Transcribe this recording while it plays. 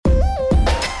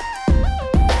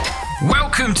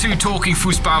Welcome to Talking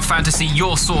Fußball Fantasy,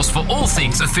 your source for all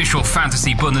things official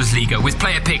fantasy Bundesliga, with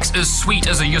player picks as sweet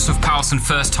as a Yusuf Poulsen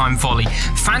first-time volley,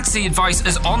 fantasy advice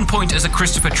as on point as a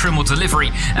Christopher Trimmel delivery,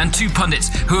 and two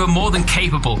pundits who are more than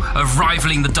capable of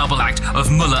rivaling the double act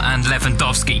of Muller and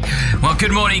Lewandowski. Well,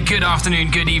 good morning, good afternoon,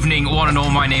 good evening, one and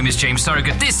all. My name is James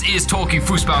Surrogate. This is Talking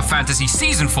Fußball Fantasy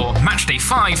Season 4, Matchday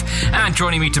 5, and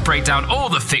joining me to break down all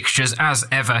the fixtures as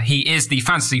ever, he is the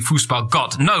fantasy Fußball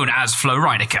god known as Flo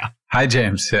Reinecker. Hi,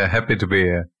 James. Happy to be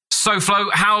here. So, Flo,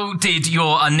 how did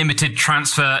your unlimited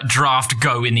transfer draft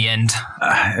go in the end?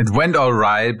 It went all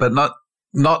right, but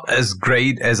not as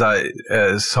great as I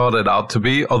sought it out to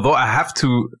be. Although I have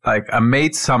to, I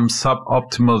made some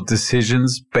suboptimal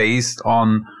decisions based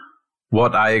on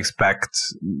what I expect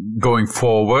going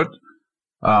forward.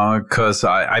 Because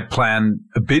I planned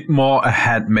a bit more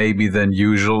ahead maybe than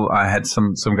usual. I had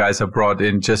some guys I brought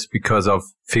in just because of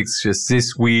fixtures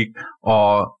this week,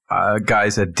 or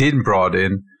guys I didn't brought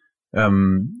in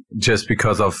just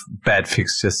because of bad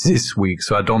fixtures this week.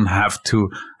 So I don't have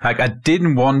to, I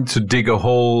didn't want to dig a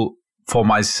hole for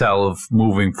myself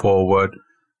moving forward.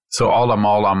 So all in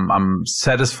all, I'm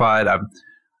satisfied.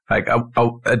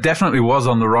 I definitely was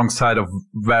on the wrong side of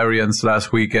variance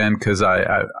last weekend because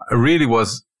I really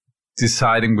was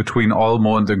deciding between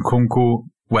Olmo and Nkunku.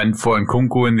 Went for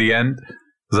Nkunku in the end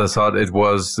because I thought it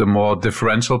was the more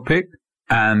differential pick.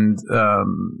 And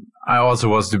I also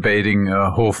was debating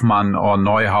Hofmann or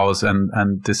Neuhaus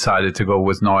and decided to go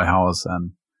with Neuhaus.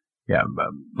 And yeah,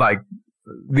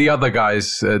 the other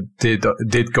guys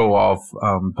did go off,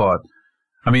 but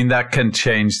I mean, that can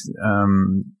change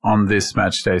on this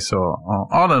match day. So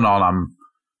all in all,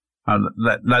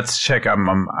 let's check. I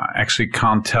actually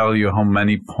can't tell you how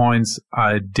many points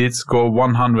I did score.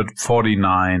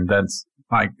 149. That's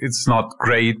it's not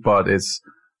great, but it's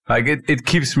it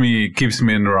keeps me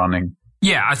in the running.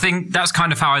 Yeah, I think that's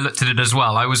kind of how I looked at it as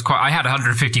well. I had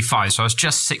 155, so I was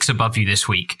just 6 above you this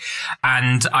week.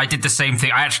 And I did the same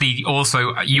thing. I actually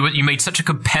also, you made such a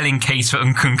compelling case for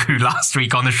Nkunku last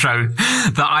week on the show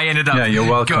that I ended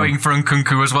up going for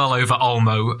Nkunku as well over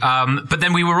Olmo. But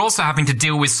then we were also having to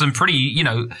deal with some pretty,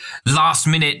 last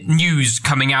minute news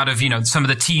coming out of, some of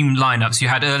the team lineups. You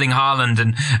had Erling Haaland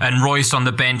and Royce on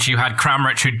the bench. You had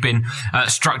Kramaric who'd been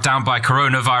struck down by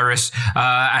coronavirus.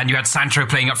 And you had Sancho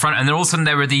playing up front. And then also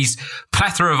there were these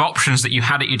plethora of options that you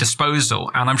had at your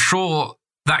disposal. And I'm sure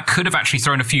that could have actually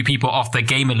thrown a few people off their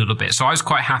game a little bit. So I was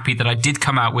quite happy that I did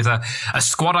come out with a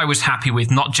squad I was happy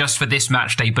with, not just for this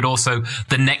match day, but also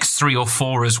the next 3 or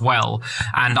 4 as well.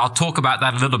 And I'll talk about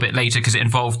that a little bit later because it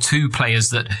involved 2 players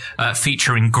that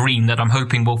feature in green that I'm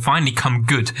hoping will finally come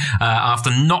good after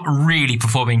not really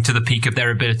performing to the peak of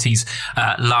their abilities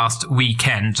last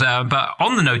weekend. But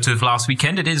on the note of last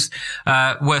weekend, it is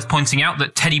worth pointing out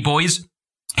that Teddy Boys,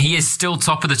 he is still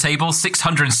top of the table,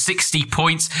 660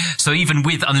 points. So even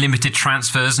with unlimited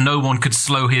transfers, no one could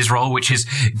slow his roll, which is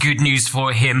good news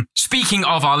for him. Speaking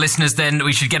of our listeners, then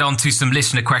we should get on to some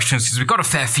listener questions because we've got a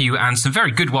fair few and some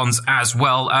very good ones as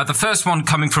well. The first one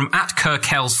coming from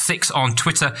 @Kirkhell6 on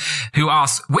Twitter, who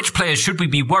asks, which players should we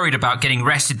be worried about getting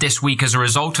rested this week as a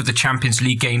result of the Champions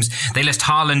League games? They list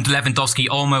Haaland, Lewandowski,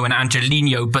 Olmo and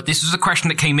Angelino, but this was a question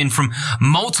that came in from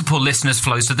multiple listeners,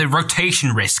 Flo. So the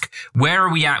rotation risk, where are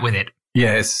we at with it?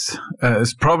 Yes,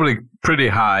 it's probably pretty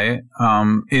high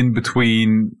in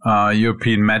between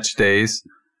European match days.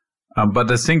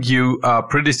 But I think you are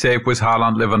pretty safe with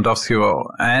Haaland, Lewandowski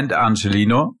and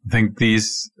Angelino. I think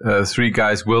these 3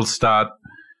 guys will start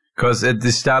because at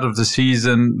the start of the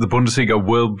season, the Bundesliga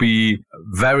will be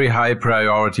very high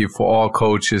priority for all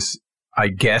coaches, I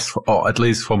guess, or at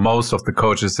least for most of the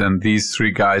coaches. And these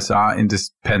 3 guys are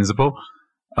indispensable.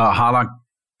 Haaland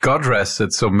got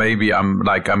rested, so maybe I'm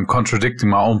contradicting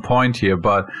my own point here,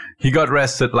 but he got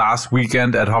rested last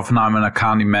weekend at Hoffenheim, and I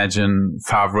can't imagine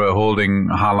Favre holding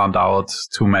Haaland out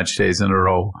 2 match days in a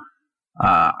row.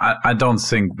 I don't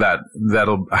think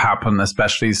that'll happen,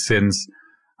 especially since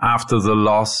after the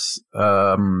loss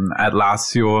at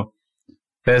Lazio,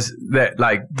 there's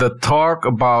the talk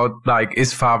about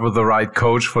is Favre the right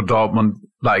coach for Dortmund?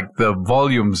 The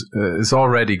volumes is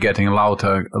already getting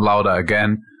louder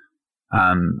again.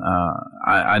 And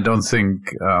I don't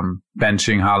think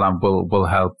benching Haaland will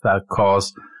help that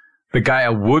cause. The guy I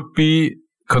would be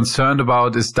concerned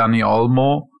about is Dani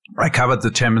Olmo. I covered the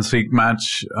Champions League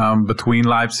match between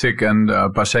Leipzig and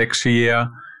Başakşehir,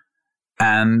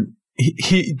 and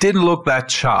he didn't look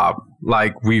that sharp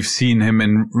like we've seen him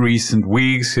in recent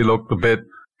weeks. He looked a bit,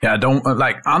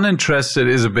 uninterested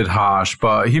is a bit harsh,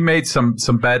 but he made some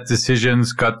bad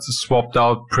decisions, got swapped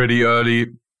out pretty early.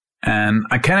 And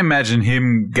I can imagine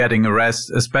him getting a rest,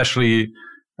 especially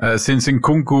since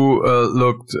Nkunku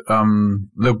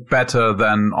looked better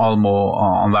than Olmo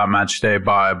on that match day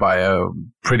by a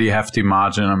pretty hefty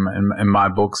margin in my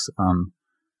books.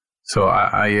 So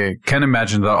I can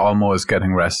imagine that Olmo is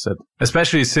getting rested,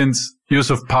 especially since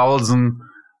Yusuf Poulsen.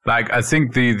 Like, I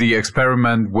think the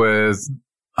experiment with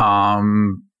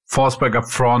Forsberg up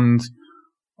front,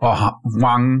 or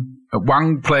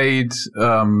Wang played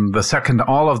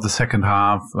all of the second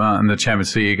half in the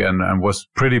Champions League and was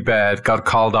pretty bad. Got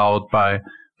called out by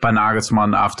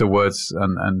Nagelsmann afterwards,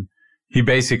 and he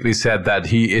basically said that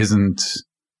he isn't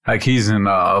he's in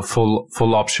a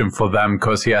full option for them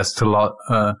because he has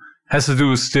to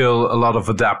do still a lot of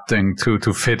adapting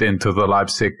to fit into the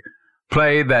Leipzig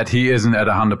play, that he isn't at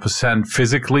 100%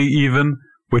 physically even,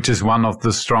 which is one of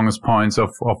the strongest points of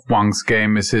Wang's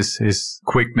game, is his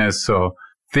quickness. So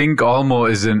I think Olmo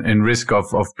is in risk of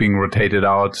being rotated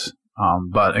out.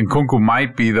 But Nkunku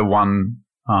might be the one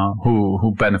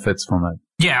who benefits from it.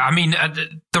 Yeah, I mean,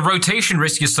 the rotation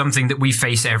risk is something that we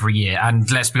face every year.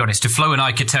 And let's be honest, if Flo and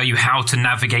I could tell you how to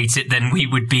navigate it, then we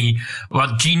would be,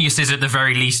 well, geniuses at the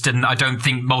very least. And I don't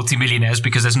think multimillionaires,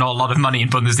 because there's not a lot of money in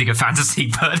Bundesliga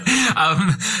fantasy. But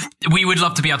we would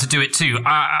love to be able to do it too.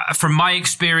 From my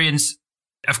experience,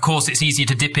 of course, it's easier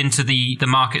to dip into the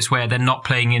markets where they're not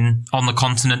playing on the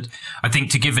continent. I think,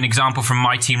 to give an example from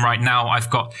my team right now, I've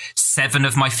got 7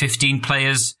 of my 15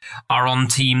 players are on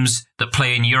teams that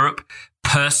play in Europe.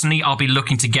 Personally, I'll be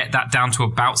looking to get that down to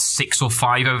about 6 or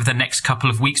 5 over the next couple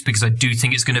of weeks, because I do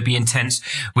think it's going to be intense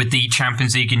with the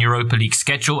Champions League and Europa League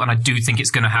schedule, and I do think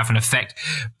it's going to have an effect.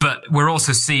 But we're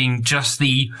also seeing just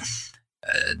the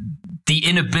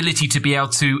inability to be able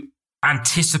to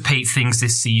anticipate things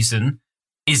this season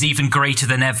is even greater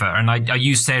than ever. And I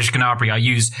use Serge Gnabry, I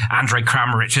use Andrej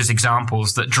Kramaric as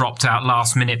examples that dropped out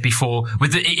last minute before,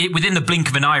 within the blink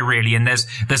of an eye, really. And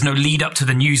there's no lead up to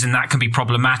the news, and that can be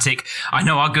problematic. I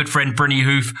know our good friend Brynny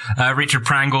Hoof, Richard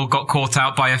Prangle, got caught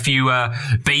out by a few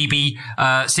baby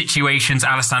situations,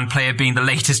 Alisson player being the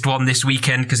latest one this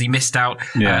weekend, because he missed out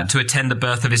to attend the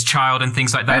birth of his child and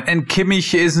things like that. And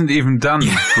Kimmich isn't even done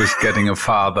with getting a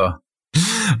father.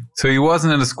 So he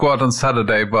wasn't in the squad on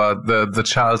Saturday, but the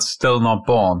child's still not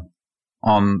born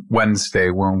on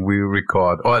Wednesday when we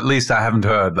record. Or at least I haven't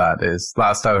heard that.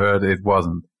 Last I heard, it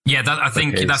wasn't. Yeah, I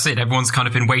think that's it. Everyone's kind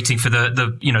of been waiting for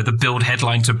the Bild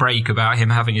headline to break about him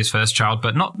having his first child,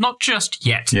 but not just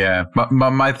yet. Yeah, but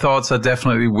my thoughts are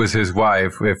definitely with his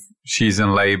wife. If she's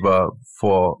in labor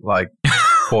for like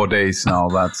 4 days now,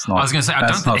 that's not. I was going to say,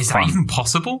 is that even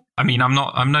possible? I mean, I'm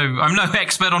no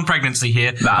expert on pregnancy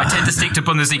here. Nah. I tend to stick to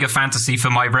Bundesliga fantasy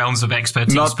for my realms of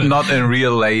expertise. Not in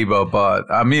real labor, but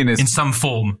I mean, it's in some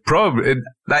form. Probably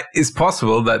it's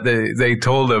possible that they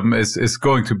told him it's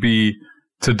going to be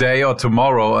today or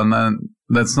tomorrow, and then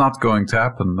that's not going to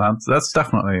happen. That's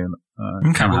definitely.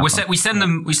 Okay, well, we send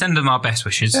them our best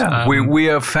wishes. Yeah, we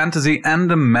are fantasy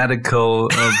and a medical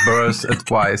birth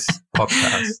advice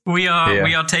podcast. We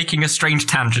are taking a strange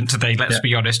tangent today. Let's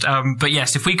be honest. But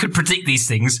yes, if we could predict these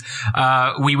things,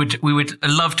 we would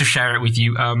love to share it with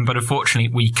you. But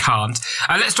unfortunately, we can't.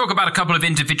 Let's talk about a couple of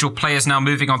individual players now.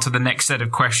 Moving on to the next set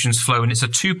of questions, Flo, and it's a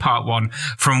 2-part one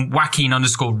from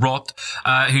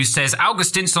Joaquin_Rot, who says,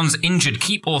 Augustinsson's injured,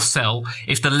 keep or sell?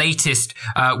 If the latest,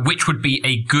 which would be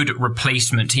a good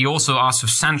replacement? He also asks of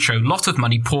Sancho, lot of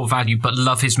money, poor value, but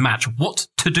love his match. What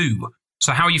to do?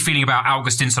 So how are you feeling about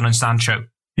Augustinsson and Sancho?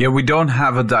 Yeah, we don't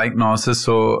have a diagnosis.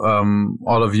 So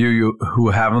all of you who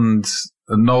haven't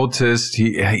noticed,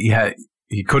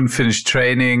 he couldn't finish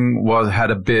training,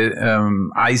 had a bit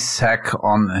ice sac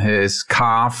on his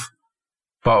calf,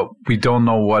 but we don't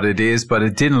know what it is, but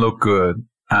it didn't look good.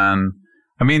 And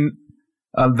I mean,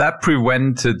 that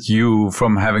prevented you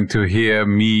from having to hear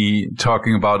me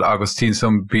talking about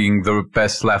Augustinsson being the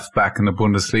best left back in the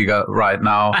Bundesliga right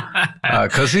now,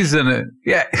 because he's in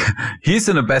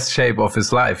the best shape of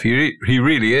his life. He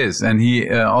really is, and he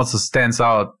also stands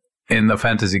out in the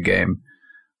fantasy game.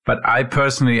 But I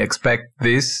personally expect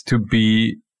this to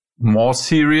be more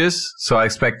serious, so I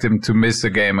expect him to miss a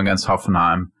game against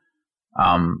Hoffenheim.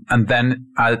 And then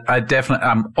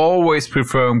I'm always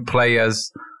preferring players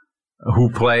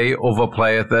who play over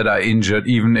players that are injured,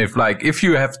 even if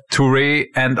you have Touré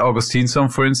and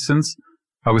Augustinsson, for instance.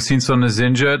 Augustinsson is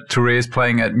injured, Touré is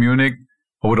playing at Munich,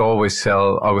 I would always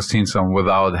sell Augustinsson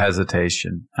without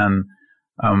hesitation. And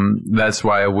that's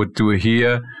why I would do it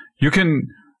here. You can,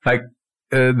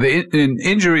 the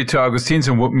injury to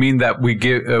Augustinsson would mean that we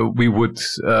would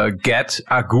get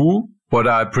Agu, what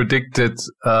I predicted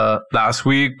last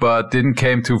week, but didn't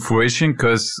came to fruition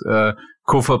because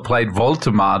Kofeld played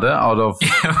Woltemade out of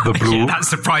the blue. Yeah, that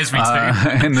surprised me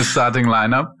too. In the starting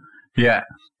lineup. Yeah.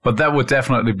 But that would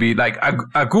definitely be like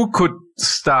Agu could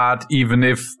start even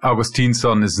if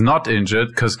Augustinsson is not injured,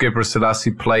 because Gebre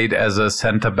Selassie played as a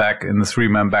center back in the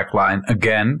 3-man back line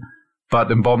again, but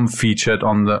Mbom featured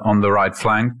on the right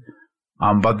flank.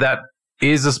 But that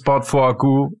is a spot for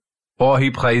Agu, or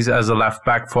he plays as a left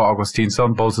back for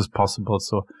Augustinsson. Both is possible.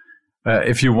 So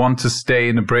if you want to stay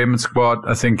in the Bremen squad,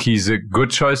 I think he's a good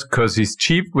choice because he's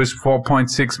cheap with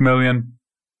 4.6 million.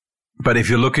 But if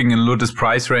you're looking in Ludde's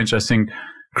price range, I think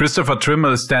Christopher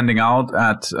Trimmel is standing out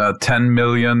at 10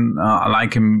 million. I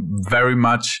like him very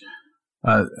much.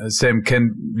 Same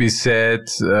can be said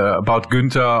about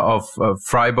Günther of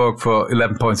Freiburg for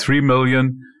 11.3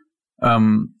 million.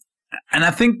 And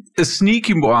I think a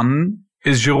sneaky one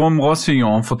is Jérôme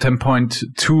Roussillon for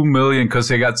 10.2 million because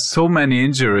they got so many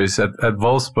injuries at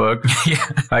Wolfsburg.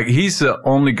 Yeah. Like, he's the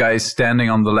only guy standing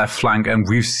on the left flank, and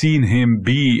we've seen him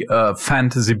be a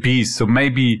fantasy beast. So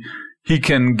maybe he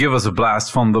can give us a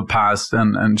blast from the past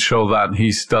and show that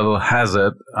he still has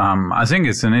it. I think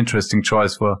it's an interesting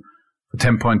choice for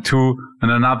 10.2.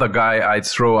 And another guy I'd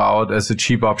throw out as a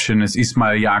cheap option is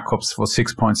Ismail Jakobs for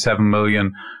 6.7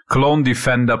 million. Cologne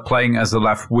defender playing as a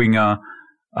left winger.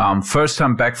 First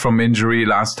time back from injury,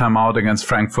 last time out against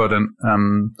Frankfurt,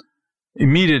 and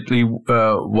immediately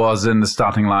was in the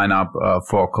starting lineup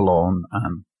for Cologne.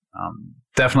 And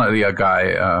definitely a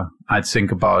guy I'd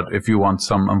think about if you want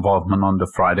some involvement on the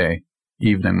Friday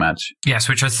evening match. Yes,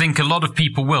 which I think a lot of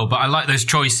people will, but I like those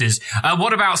choices.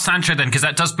 What about Sancho then? Because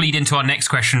that does bleed into our next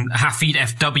question. Hafid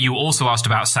FW also asked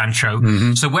about Sancho.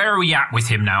 Mm-hmm. So where are we at with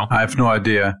him now? I have no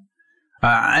idea.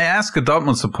 I asked a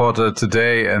Dortmund supporter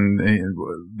today, and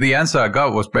the answer I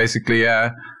got was basically,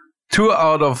 2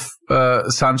 out of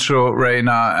Sancho,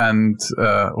 Reina, and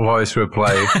Reus will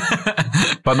play,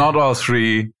 but not all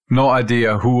 3. No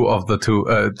idea who of the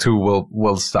two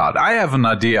will start. I have an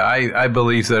idea. I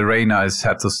believe that Reina is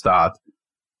set to start.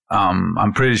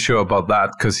 I'm pretty sure about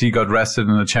that because he got rested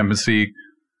in the Champions League.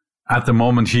 At the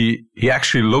moment, he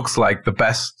actually looks like the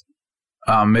best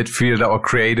midfielder or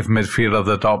creative midfielder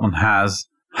that Dortmund has.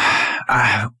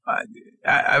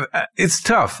 It's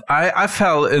tough. I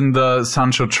fell in the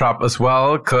Sancho trap as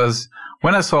well because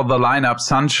when I saw the lineup,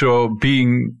 Sancho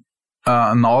being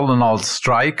an all-in-all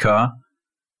striker,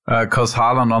 because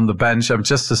Haaland on the bench, I'm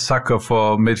just a sucker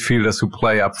for midfielders who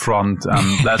play up front.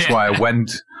 That's why I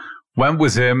went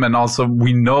with him, and also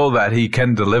we know that he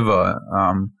can deliver.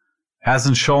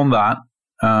 Hasn't shown that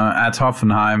at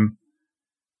Hoffenheim.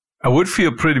 I would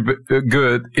feel pretty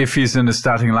good if he's in the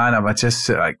starting lineup. I just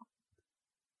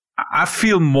I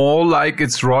feel more like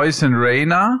it's Reus and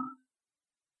Reina,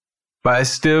 but I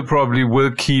still probably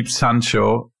will keep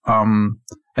Sancho.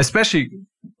 Especially,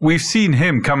 we've seen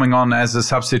him coming on as a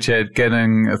substitute,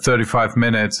 getting 35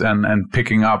 minutes and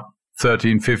picking up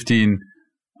 13, 15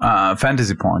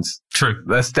 fantasy points. True.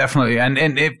 That's definitely, and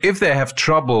if they have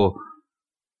trouble,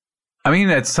 I mean,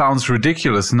 it sounds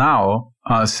ridiculous now,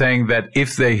 saying that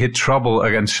if they hit trouble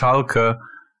against Schalke,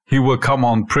 he will come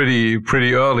on pretty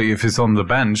early if he's on the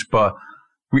bench. But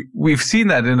we've seen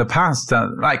that in the past.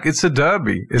 Like, it's a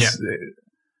derby.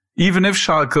 Even if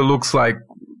Schalke looks like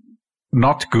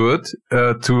not good,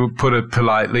 to put it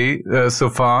politely, so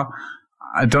far,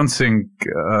 I don't think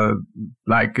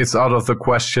it's out of the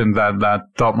question that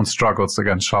Dortmund struggles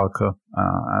against Schalke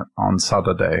on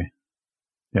Saturday.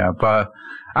 Yeah, but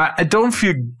I don't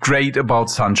feel great about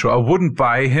Sancho. I wouldn't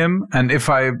buy him, and if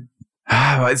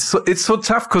it's so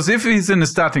tough because if he's in the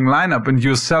starting lineup and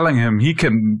you're selling him, he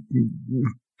can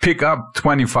pick up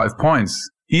 25 points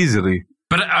easily.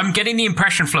 But I'm getting the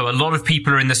impression, Flo, a lot of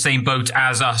people are in the same boat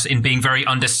as us in being very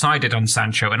undecided on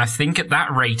Sancho. And I think at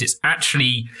that rate, it's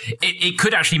actually, it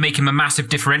could actually make him a massive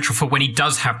differential for when he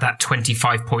does have that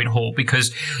 25-point haul,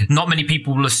 because not many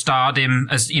people will have starred him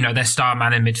as, their star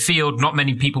man in midfield. Not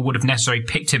many people would have necessarily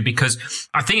picked him, because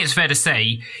I think it's fair to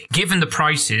say, given the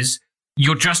prices,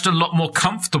 you're just a lot more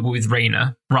comfortable with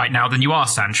Reina right now than you are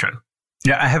Sancho.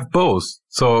 Yeah, I have both.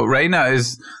 So Reina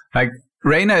is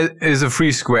a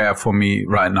free square for me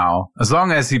right now. As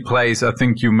long as he plays, I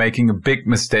think you're making a big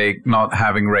mistake not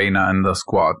having Reina in the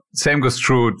squad. Same goes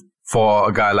true for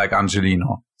a guy like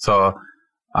Angelino. So,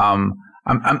 I'm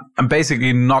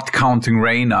basically not counting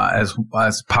Reina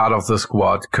as part of the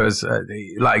squad because,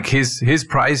 his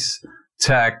price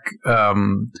tag,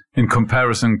 in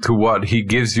comparison to what he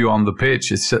gives you on the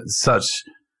pitch is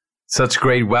such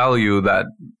great value that,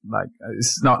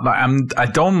 it's not like I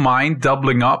don't mind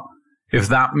doubling up. If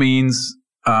that means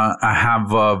I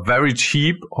have a very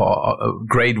cheap or a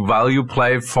great value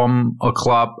play from a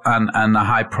club and a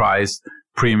high-priced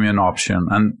premium option.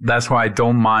 And that's why I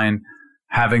don't mind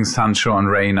having Sancho and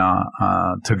Reina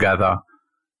together.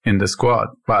 in the squad.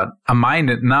 But I mind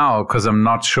it now because I'm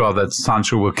not sure that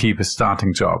Sancho will keep his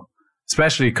starting job,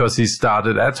 especially because he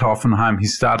started at Hoffenheim. He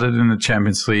started in the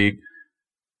Champions League,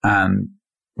 and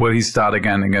will he start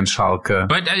again against Schalke?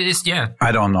 But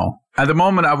I don't know. At the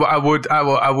moment,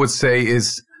 I would say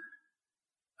is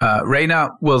Reina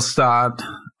will start.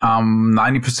 I'm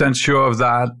 90% sure of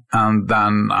that, and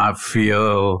then I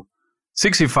feel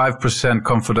 65%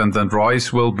 confident that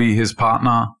Royce will be his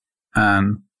partner,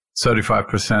 and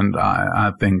 35%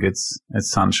 I think it's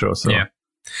Sancho. So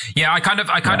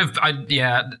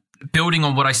building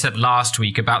on what I said last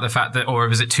week about the fact that, or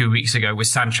was it 2 weeks ago with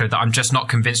Sancho, that I'm just not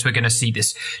convinced we're going to see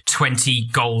this 20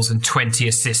 goals and 20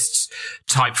 assists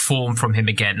type form from him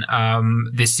again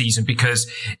this season, because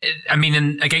I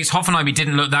mean, against Hoffenheim he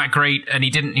didn't look that great, and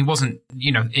he wasn't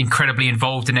incredibly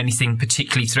involved in anything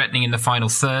particularly threatening in the final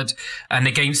third. And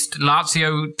against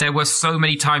Lazio there were so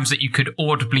many times that you could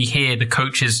audibly hear the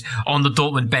coaches on the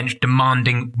Dortmund bench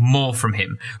demanding more from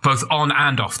him, both on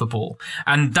and off the ball,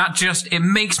 and that it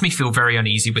makes me feel very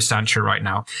uneasy with Sancho right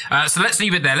now. So let's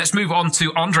leave it there. Let's move on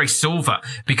to Andre Silva,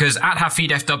 because at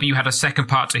HafidFW had a second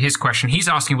part to his question. He's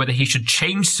asking whether he should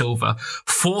change Silva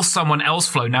for someone else,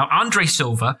 Flo. Now, Andre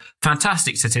Silva,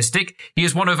 fantastic statistic. He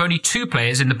is one of only 2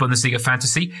 players in the Bundesliga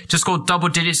fantasy to score double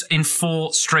digits in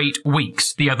 4 straight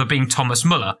weeks, the other being Thomas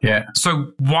Müller. Yeah.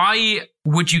 So why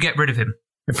would you get rid of him?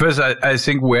 First, I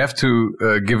think we have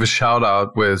to give a shout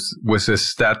out with this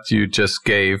stat you just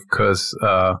gave, because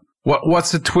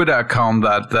what's the Twitter account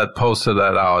that posted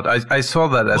that out? I saw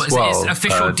that as well. It's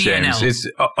official James. DNL. It's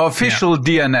official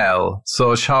DNL.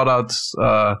 So shout outs.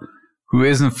 Who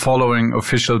isn't following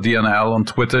official DNL on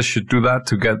Twitter should do that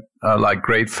to get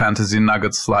great fantasy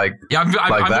nuggets like I'm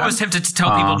that. always tempted to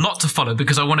tell people not to follow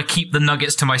because I want to keep the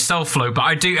nuggets to myself, Flo. But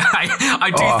I do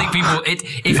think people.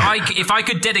 If I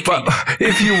could dedicate. But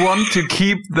if you want to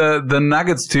keep the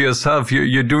nuggets to yourself,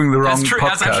 you're doing the wrong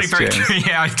podcast. That's actually very James. true.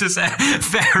 Yeah,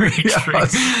 very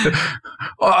true.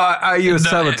 Are you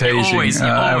sabotaging always.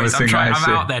 everything I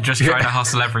say? I'm out there just trying to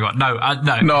hustle everyone. No.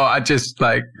 No, I just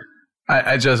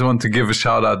I just want to give a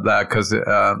shout out there because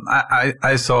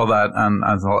I saw that and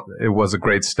I thought it was a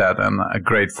great stat and a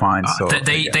great find. So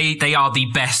they are the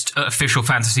best official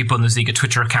fantasy Bundesliga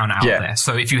Twitter account out there.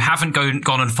 So if you haven't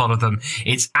gone and followed them,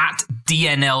 it's at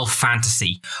DNL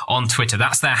Fantasy on Twitter.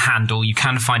 That's their handle. You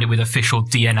can find it with official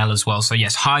DNL as well. So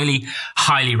yes, highly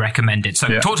recommended. So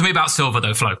talk to me about Silva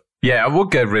though, Flo. Yeah, I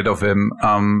would get rid of him.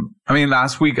 I mean,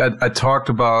 last week I talked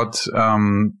about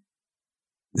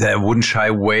they wouldn't shy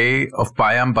away of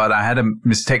Bayern, but I had a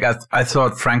mistake. I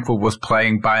thought Frankfurt was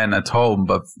playing Bayern at home,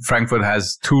 but Frankfurt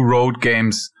has 2 road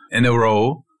games in a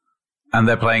row, and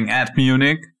they're playing at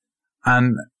Munich.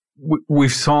 And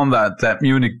we've seen that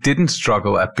Munich didn't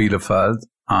struggle at Bielefeld,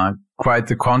 quite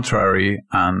the contrary.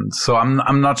 And so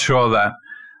I'm not sure that,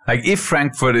 if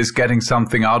Frankfurt is getting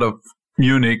something out of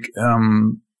Munich,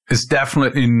 it's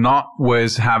definitely not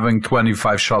with having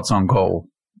 25 shots on goal.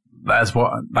 That's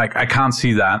what, I can't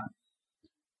see that.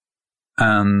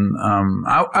 And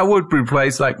I would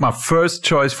replace, my first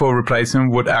choice for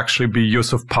replacement would actually be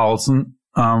Yusuf Poulsen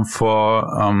for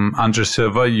Andre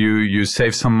Silva. You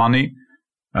save some money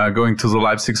going to the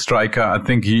Leipzig striker. I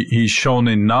think he's shown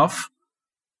enough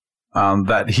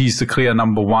that he's the clear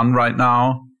number 1 right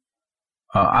now.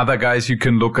 Other guys you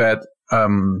can look at,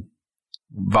 Wout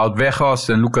Weghorst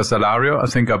and Lucas Alario, I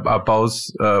think are both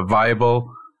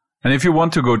viable. And if you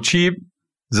want to go cheap,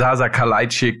 Zaza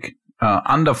Kalajdzic,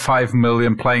 under 5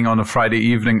 million, playing on a Friday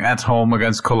evening at home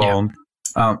against Cologne.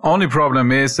 Yeah. Only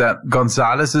problem is that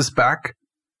Gonzalez is back,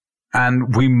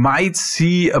 and we might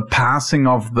see a passing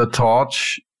of the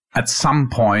torch at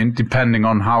some point, depending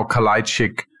on how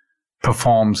Kalajdzic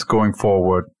performs going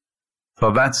forward. So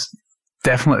that's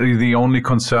definitely the only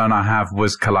concern I have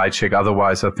with Kalajdzic.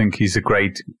 Otherwise, I think he's a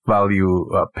great value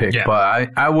pick. Yeah. But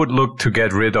I would look to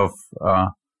get rid of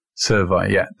Silva,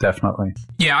 yeah, definitely.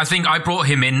 Yeah, I think I brought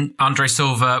him in, Andre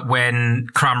Silva, when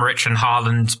Kramaric and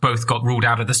Haaland both got ruled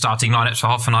out of the starting lineups for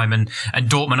Hoffenheim and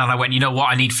Dortmund. And I went, you know what,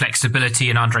 I need flexibility.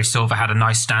 And Andre Silva had a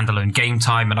nice standalone game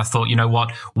time. And I thought, you know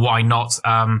what, why not?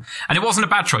 And it wasn't a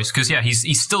bad choice because, yeah,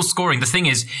 he's still scoring. The thing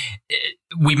is,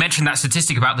 we mentioned that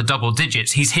statistic about the double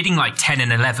digits. He's hitting 10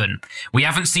 and 11. We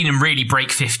haven't seen him really break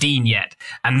 15 yet.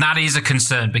 And that is a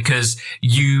concern because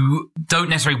you don't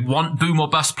necessarily want boom or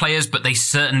bust players, but they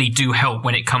certainly do help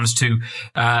when it comes to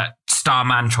star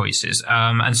man choices.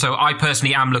 And so I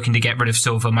personally am looking to get rid of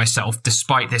Silva myself,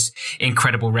 despite this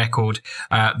incredible record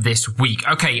this week.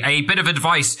 Okay, a bit of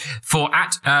advice for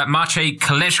at Maciej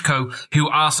Kaleszko, who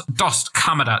asks Dost,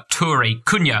 Kamada, Toure,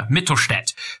 Cunha,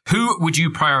 Mittelstädt. Who would you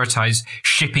prioritize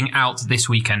shipping out this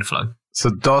weekend, Flo? So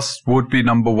Dost would be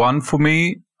number 1 for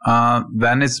me.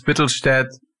 Then it's Mittelstädt,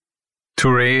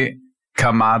 Touré,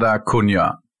 Kamada,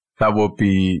 Cunha. That would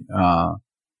be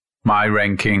my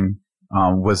ranking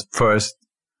with first.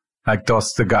 Like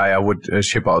Dost, the guy I would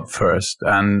ship out first.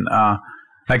 And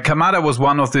like Kamada was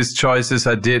one of these choices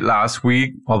I did last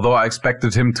week, although I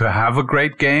expected him to have a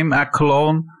great game at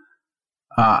Cologne.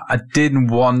 I didn't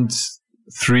want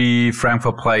 3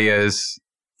 Frankfurt players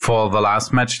for the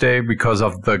last match day because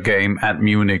of the game at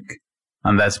Munich.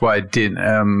 And that's why I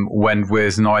went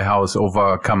with Neuhaus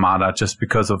over Kamada, just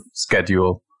because of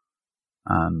schedule.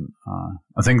 And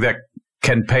I think that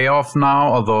can pay off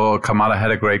now, although Kamada had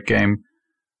a great game.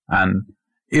 And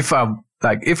if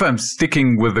I'm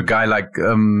sticking with a guy like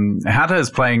Hertha is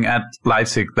playing at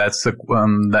Leipzig, that's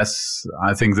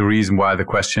I think the reason why the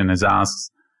question is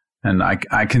asked. And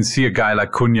I can see a guy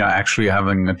like Cunha actually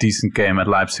having a decent game at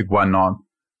Leipzig. Why not?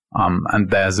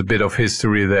 And there's a bit of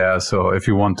history there. So if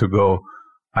you want to go,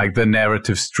 like, the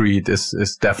narrative street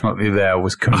is definitely there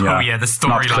with Cunha. Oh yeah, the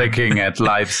story not clicking at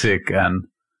Leipzig and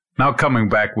now coming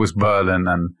back with Berlin,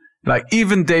 and like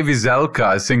even Davie Selke,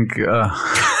 I think.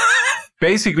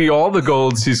 Basically, all the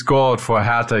goals he scored for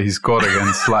Hertha, he scored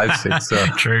against Leipzig. So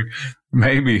true.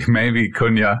 Maybe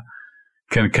Cunha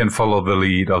can follow the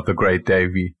lead of the great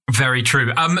Davy. Very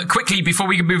true. Quickly, before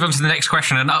we move on to the next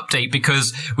question, an update,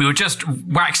 because we were just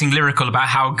waxing lyrical about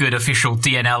how good official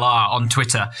DNL are on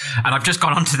Twitter. And I've just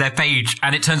gone onto their page,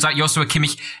 and it turns out Joshua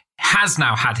Kimmich has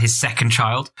now had his second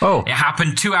child. Oh. It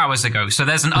happened 2 hours ago. So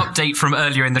there's an update from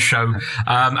earlier in the show.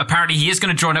 Apparently he is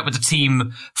going to join up with the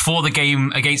team for the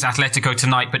game against Atletico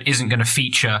tonight, but isn't going to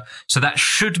feature. So that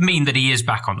should mean that he is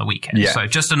back on the weekend. Yeah. So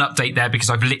just an update there, because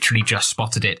I've literally just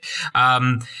spotted it.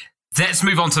 Let's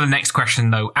move on to the next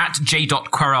question, though. At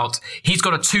j.quaralt, he's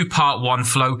got a 2-part one,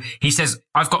 Flo. He says,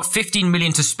 I've got 15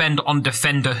 million to spend on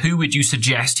defender. Who would you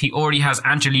suggest? He already has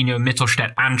Angelino,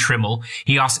 Mittelstädt, and Trimmel.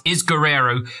 He asks, is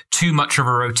Guerreiro too much of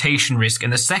a rotation risk?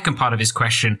 And the second part of his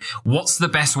question, what's the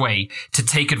best way to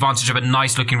take advantage of a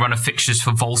nice-looking run of fixtures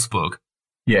for Wolfsburg?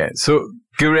 Yeah, so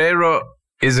Guerreiro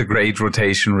is a great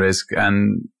rotation risk,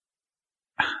 and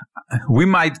we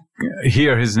might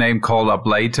hear his name called up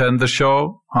later in the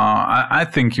show. I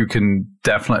think you can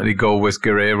definitely go with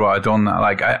Guerreiro.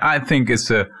 I think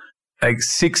it's a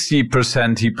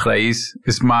 60% he plays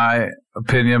is my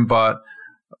opinion, but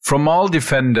from all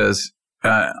defenders,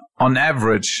 on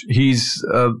average, he's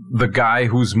the guy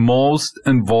who's most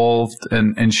involved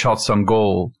in shots on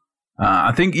goal.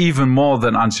 I think even more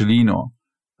than Angelino.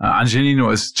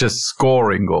 Angelino is just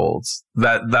scoring goals.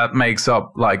 That makes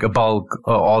up like a bulk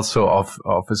also of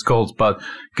his goals. But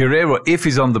Guerreiro, if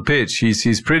he's on the pitch,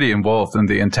 he's pretty involved in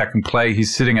the attacking play.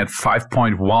 He's sitting at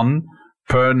 5.1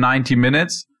 per 90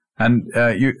 minutes. And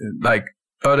Erling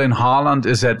Haaland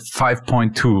is at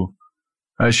 5.2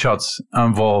 shots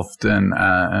involved in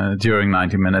during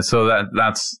 90 minutes. So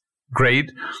that's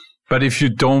great. But if you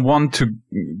don't want to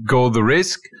go the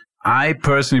risk, I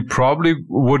personally probably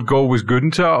would go with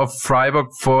Günther of Freiburg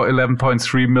for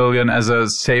 11.3 million as a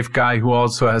safe guy who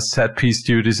also has set piece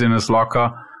duties in his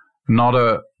locker. Not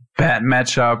a bad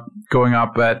matchup going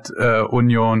up at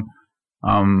Union.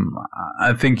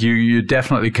 I think you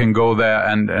definitely can go there,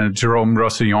 and Jerome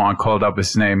Roussillon, I called up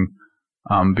his name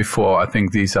before. I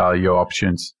think these are your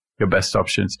options, your best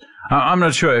options. I'm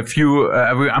not sure if you,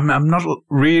 I'm not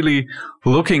really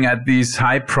looking at these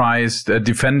high-priced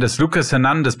defenders. Lucas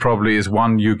Hernandez probably is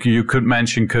one you could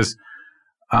mention, because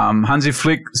Hansi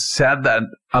Flick said that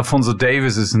Alphonso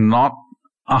Davies is not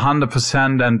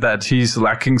 100% and that he's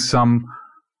lacking some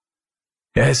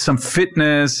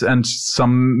fitness and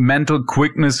some mental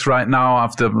quickness right now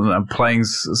after playing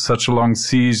such a long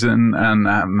season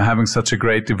and having such a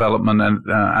great development. And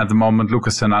at the moment,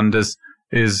 Lucas Hernandez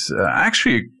is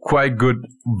actually quite good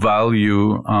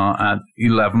value at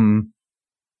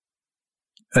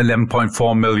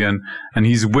 11.4 million, and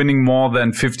he's winning more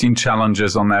than 15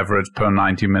 challenges on average per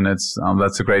 90 minutes.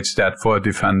 That's a great stat for a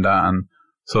defender, and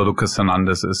so Lucas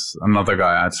Hernandez is another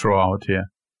guy I'd throw out here.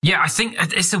 Yeah, I think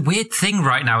it's a weird thing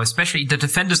right now, especially the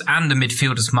defenders and the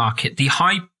midfielders market. The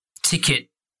high-ticket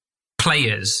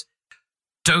players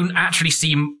don't actually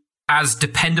seem as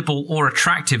dependable or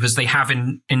attractive as they have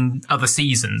in other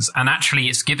seasons. And actually,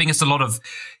 it's giving us a lot of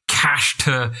cash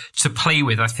to play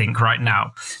with, I think, right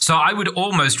now. So I would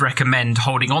almost recommend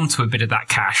holding on to a bit of that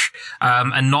cash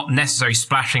and not necessarily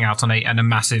splashing out on a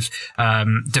massive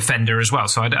defender as well.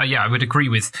 So I would agree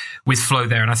with Flo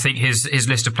there. And I think his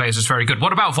list of players is very good.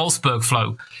 What about Wolfsburg,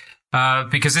 Flo?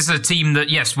 Because this is a team that,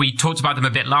 yes, we talked about them a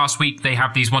bit last week. They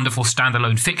have these wonderful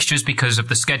standalone fixtures because of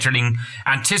the scheduling,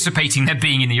 anticipating them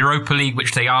being in the Europa League,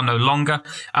 which they are no longer.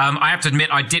 I have to admit,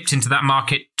 I dipped into that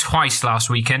market twice last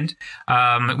weekend,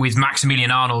 with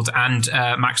Maximilian Arnold and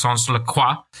Maxence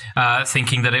Lacroix,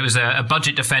 thinking that it was a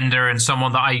budget defender and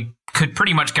someone that I could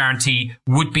pretty much guarantee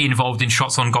would be involved in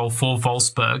shots on goal for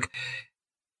Wolfsburg.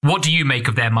 What do you make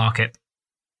of their market?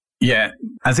 Yeah,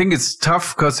 I think it's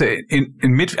tough because in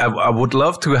mid, I would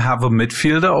love to have a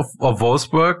midfielder of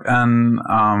Wolfsburg, and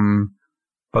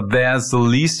but there's the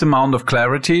least amount of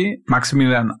clarity.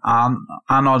 Maximilian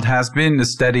Arnold has been a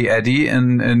steady Eddie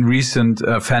in recent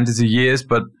fantasy years,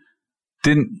 but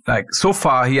so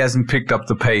far he hasn't picked up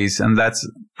the pace, and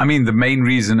the main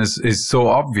reason is so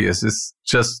obvious. It's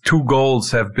just 2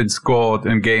 goals have been scored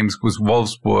in games with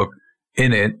Wolfsburg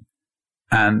in it,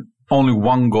 and only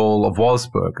 1 goal of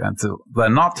Wolfsburg, and so they're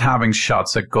not having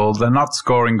shots at goal. They're not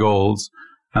scoring goals,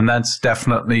 and that's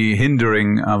definitely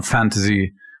hindering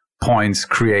fantasy points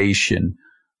creation.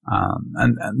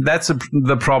 And that's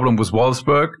the problem with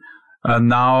Wolfsburg.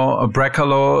 Now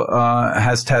Brekalo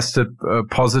has tested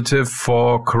positive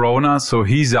for Corona, so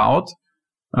he's out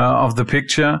of the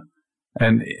picture,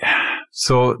 and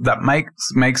so that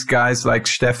makes guys like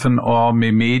Steffen or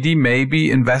Mehmedi maybe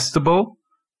investable.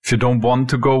 If you don't want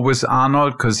to go with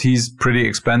Arnold, because he's pretty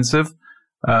expensive,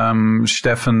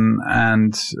 Steffen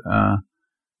and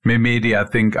Mehmedi, I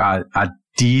think, are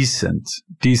decent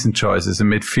choices in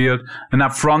midfield. And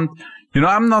up front,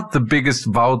 I'm not the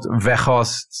biggest Wout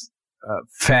Weghorst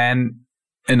fan.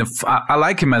 I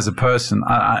like him as a person.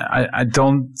 I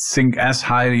don't think as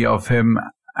highly of him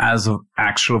as an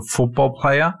actual football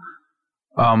player.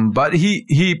 But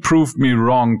he proved me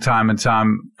wrong time and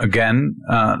time again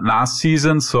last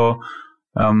season. So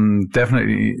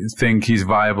definitely think he's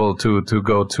viable to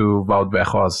go to Wout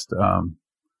Weghorst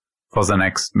for the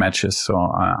next matches. So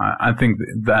I think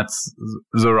that's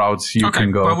the routes you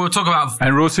can go. Well, we'll talk about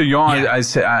and Roussillon.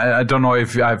 Yeah. I don't know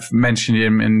if I've mentioned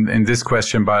him in this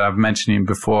question, but I've mentioned him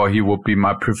before. He would be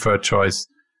my preferred choice.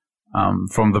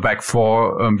 From the back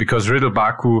 4, because Riddle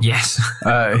Baku, yes,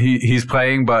 he's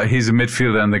playing, but he's a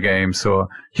midfielder in the game, so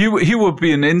he would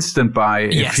be an instant buy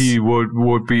if he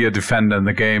would be a defender in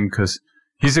the game, because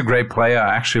he's a great player.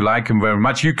 I actually like him very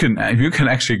much. You can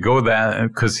actually go there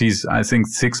because he's, I think,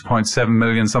 6.7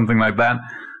 million, something like that,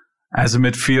 as a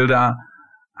midfielder.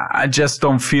 I just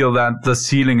don't feel that the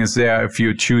ceiling is there if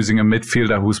you're choosing a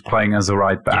midfielder who's playing as a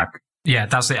right back. Yeah,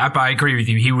 that's it. I agree with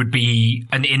you. He would be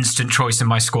an instant choice in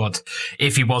my squad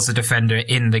if he was a defender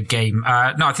in the game.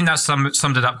 No, I think that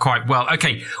summed it up quite well.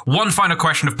 Okay, one final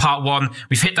question of part 1.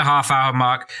 We've hit the half-hour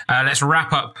mark. Let's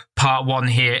wrap up part 1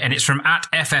 here, and it's from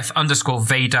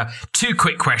 @FF_Vader. 2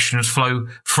 quick questions flow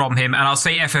from him, and I'll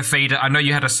say FF Vader. I know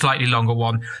you had a slightly longer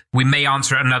one. We may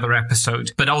answer it another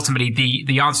episode, but ultimately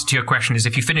the answer to your question is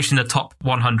if you finish in the top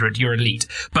 100, you're elite.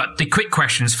 But the quick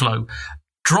questions flow.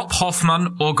 Drop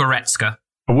Hoffmann or Goretzka?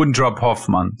 I wouldn't drop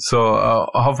Hoffmann. So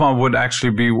Hoffmann would actually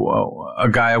be a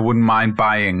guy I wouldn't mind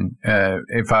buying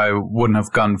if I wouldn't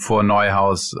have gone for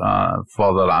Neuhaus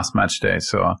for the last match day.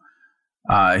 So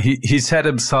he set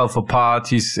himself apart.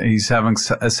 He's having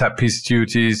set piece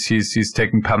duties. He's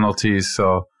taking penalties.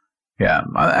 So yeah,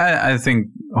 I think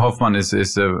Hoffmann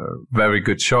is a very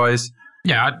good choice.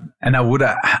 Yeah, and I would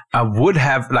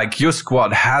have, like, your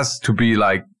squad has to be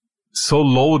like so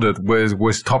loaded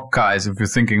with top guys if you're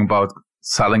thinking about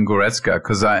selling Goretzka,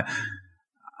 because I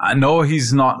know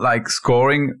he's not like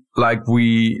scoring like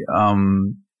we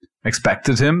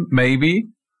expected him maybe,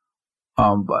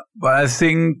 but I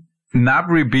think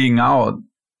Gnabry being out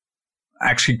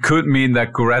actually could mean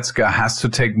that Goretzka has to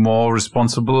take more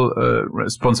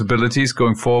responsibilities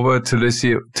going forward.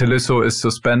 Tolisso is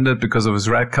suspended because of his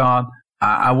red card.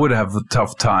 I would have a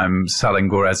tough time selling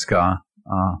Goretzka.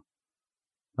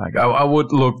 I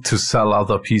would look to sell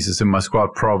other pieces in my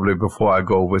squad probably before I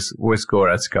go with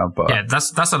Goretzka. But yeah,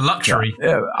 that's a luxury.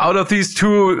 Yeah, out of these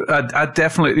two, I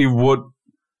definitely would,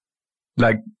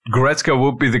 like, Goretzka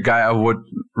would be the guy I would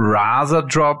rather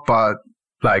drop, but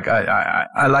like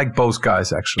I like both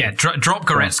guys actually. Yeah, drop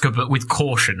Goretzka, but with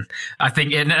caution. I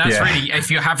think, and that's really,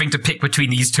 if you're having to pick between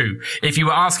these two. If you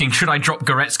were asking, should I drop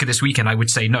Goretzka this weekend, I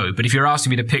would say no. But if you're asking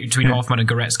me to pick between Hoffmann and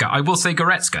Goretzka, I will say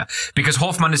Goretzka, because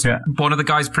Hoffmann is one of the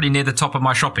guys pretty near the top of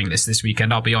my shopping list this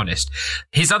weekend, I'll be honest.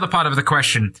 His other part of the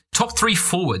question, top 3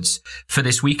 forwards for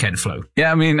this weekend, Flo.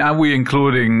 Yeah, I mean, are we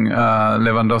including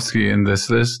Lewandowski in this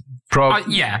list?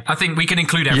 Yeah, I think we can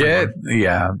include everyone.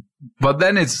 Yeah. But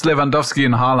then it's Lewandowski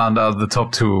and Haaland are the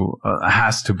top 2,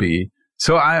 has to be.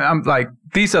 So I'm like,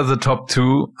 these are the top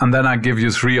 2, and then I give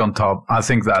you 3 on top. I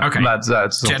think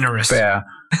that's generous, fair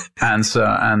answer.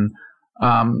 And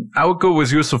I would go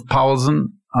with Yusuf Poulsen.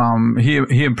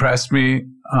 He impressed me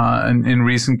in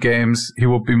recent games. He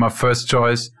would be my first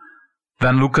choice.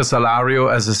 Then Lucas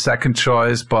Alario as a second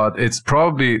choice, but it's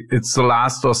the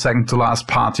last or second to last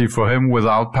party for him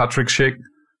without Patrick Schick.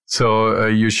 So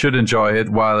you should enjoy it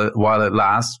while it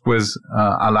lasts with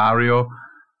Alario.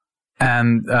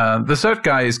 And the third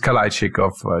guy is Kalajdzic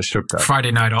of Stuttgart.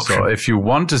 Friday night option. So if you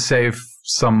want to save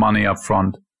some money up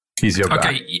front, he's your guy.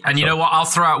 Okay, and you know what? I'll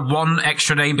throw out one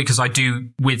extra name because I do,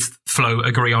 with Flo,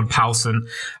 agree on Poulsen.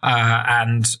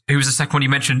 And who was the second one you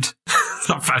mentioned?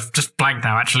 I've just blanked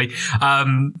now, actually.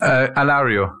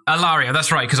 Alario. Alario,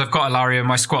 that's right, because I've got Alario in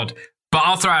my squad. But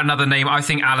I'll throw out another name. I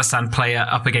think Alisson Player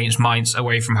up against Mainz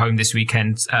away from home this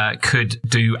weekend could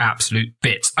do absolute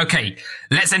bits. Okay,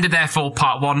 let's end it there for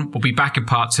part one. We'll be back in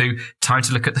part two. Time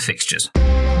to look at the fixtures.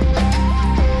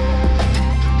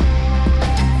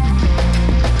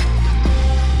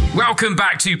 Welcome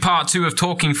back to part two of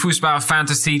Talking Fußball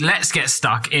Fantasy. Let's get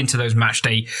stuck into those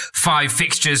matchday 5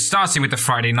 fixtures, starting with the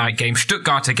Friday night game,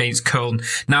 Stuttgart against Köln.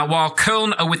 Now, while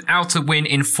Köln are without a win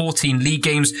in 14 league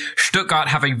games, Stuttgart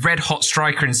have a red-hot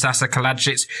striker in Sasa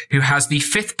Kalajdzic, who has the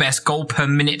 5th best goal per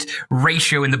minute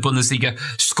ratio in the Bundesliga,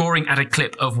 scoring at a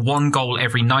clip of 1 goal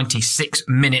every 96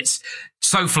 minutes.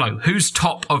 So, Flo, who's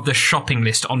top of the shopping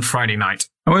list on Friday night?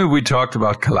 I mean, we talked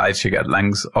about Kalajdzic at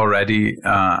length already.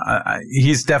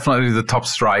 He's definitely the top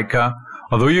striker.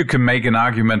 Although you can make an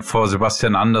argument for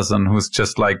Sebastian Andersson, who's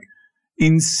just like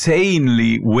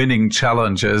insanely winning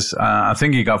challenges. I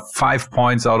think he got 5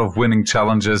 points out of winning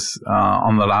challenges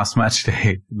on the last match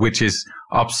day, which is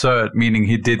absurd, meaning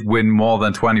he did win more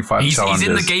than 25 challenges. He's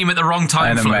in the game at the wrong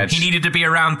time, Flo. He needed to be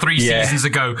around 3 seasons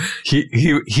ago. He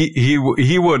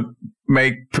would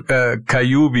make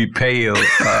Kajubi pale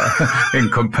in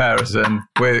comparison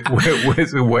with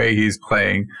the way he's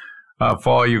playing. For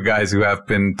all you guys who have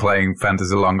been playing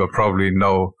fantasy longer, probably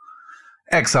know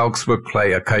ex-Augsburg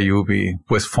player Kajubi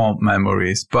with fond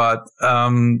memories. But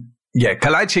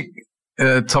Kalajdzic,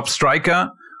 top striker,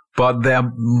 but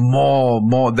they're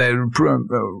they're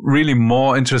really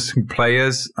more interesting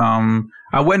players.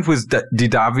 I went with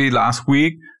Didavi last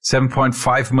week,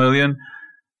 7.5 million.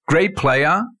 Great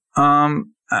player. In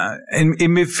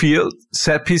midfield,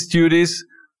 set piece duties,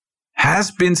 has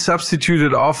been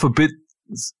substituted off a bit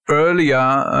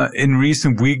earlier in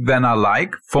recent week than I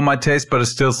like for my taste, but I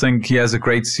still think he has a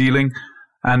great ceiling.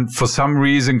 And for some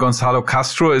reason, Gonzalo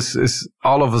Castro is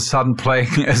all of a sudden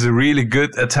playing as a really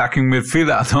good attacking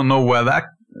midfielder. I don't know where that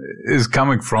is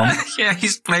coming from. Yeah,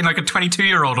 he's playing like a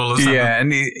 22-year-old all of a sudden. Yeah,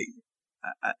 and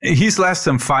he's less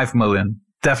than 5 million.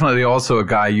 Definitely also a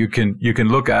guy you can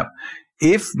look at.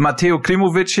 If Mateo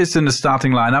Klimovic is in the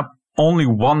starting lineup, only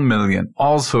 1 million.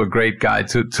 Also a great guy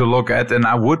to look at. And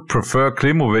I would prefer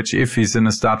Klimovic if he's in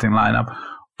the starting lineup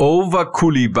over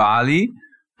Koulibaly,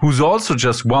 who's also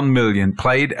just 1 million,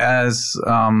 played as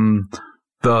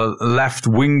the left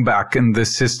wing back in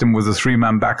this system with a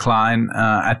 3-man back line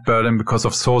at Berlin because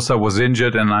of Sosa was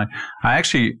injured. And I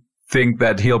actually think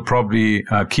that he'll probably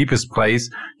keep his place.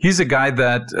 He's a guy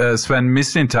that Sven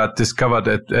Mislintat discovered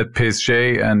at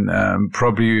PSG, and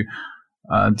probably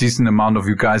a decent amount of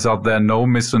you guys out there know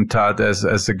Mislintat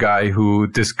as a guy who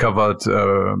discovered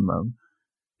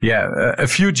a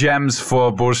few gems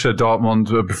for Borussia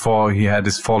Dortmund before he had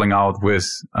his falling out with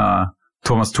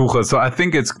Thomas Tuchel. So I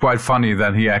think it's quite funny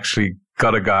that he actually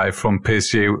got a guy from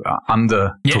PSG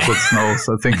under Tuchel's nose.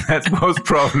 I think that was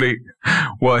probably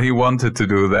what he wanted to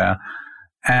do there.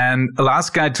 And the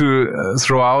last guy to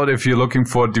throw out, if you're looking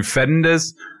for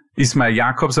defenders, Ismail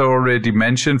Jakobs I already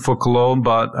mentioned for Cologne,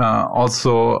 but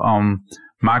also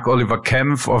Marc-Oliver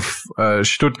Kempf of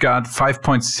Stuttgart,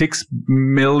 5.6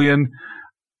 million.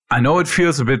 I know it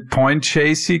feels a bit point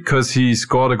chasey because he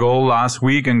scored a goal last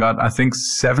week and got, I think,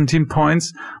 17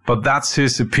 points, but that's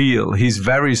his appeal. He's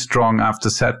very strong after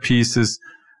set pieces.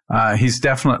 He's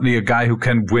definitely a guy who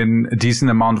can win a decent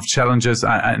amount of challenges.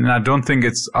 And I don't think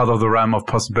it's out of the realm of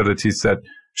possibilities that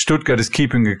Stuttgart is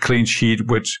keeping a clean sheet,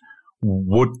 which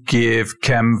would give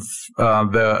Kempf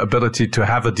the ability to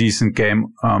have a decent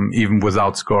game, even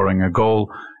without scoring a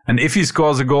goal. And if he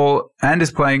scores a goal and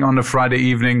is playing on a Friday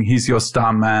evening, he's your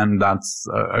star man. That's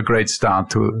a great start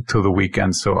to the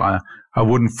weekend. So I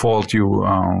wouldn't fault you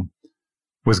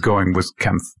with going with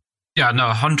Kempf. Yeah,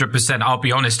 no, 100%. I'll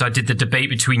be honest. I did the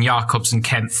debate between Jakobs and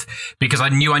Kempf because I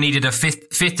knew I needed a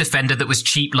fifth defender that was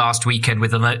cheap last weekend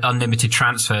with unlimited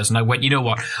transfers. And I went, you know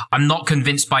what? I'm not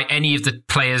convinced by any of the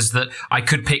players that I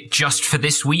could pick just for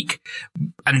this week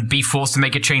and be forced to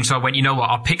make a change. So I went, you know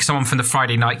what? I'll pick someone from the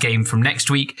Friday night game from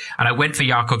next week. And I went for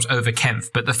Jakobs over Kempf.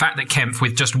 But the fact that Kempf,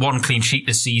 with just one clean sheet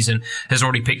this season, has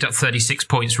already picked up 36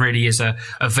 points really is a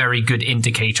very good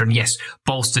indicator. And yes,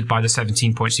 bolstered by the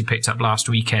 17 points he picked up last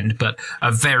weekend, but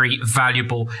a very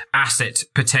valuable asset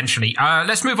potentially.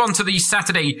 Let's move on to the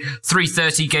Saturday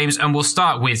 3:30 games, and we'll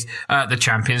start with the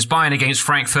champions, Bayern against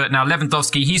Frankfurt. Now,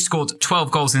 Lewandowski, he's scored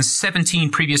 12 goals in 17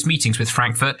 previous meetings with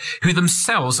Frankfurt, who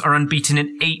themselves are unbeaten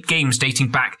in 8 games dating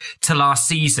back to last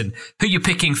season. Who are you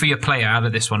picking for your player out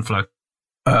of this one, Flo?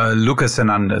 Lucas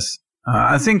Hernandez.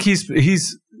 I think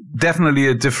he's definitely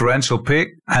a differential pick,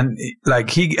 and like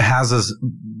he has a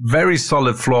very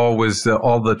solid floor with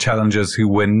all the challenges he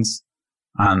wins.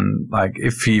 And like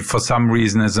if he for some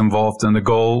reason is involved in a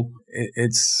goal,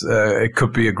 it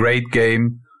could be a great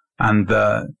game. And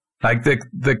like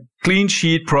the clean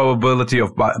sheet probability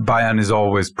of Bayern is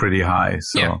always pretty high.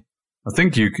 So yeah. I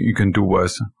think you can do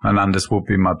worse. Hernandez would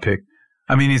be my pick.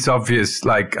 I mean, it's obvious.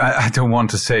 Like I don't want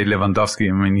to say Lewandowski.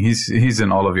 I mean, he's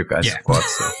in all of your guys' squads.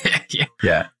 So.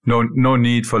 Yeah. No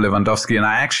need for Lewandowski. And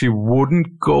I actually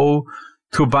wouldn't go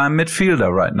to a Bayern midfielder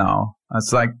right now.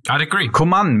 It's like, I'd agree.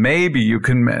 Come on, maybe you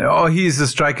can. Oh, he's the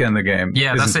striker in the game.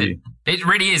 Yeah, that's it. It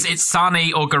really is. It's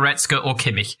Sane or Goretzka or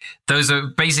Kimmich. Those are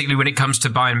basically, when it comes to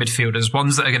Bayern midfielders,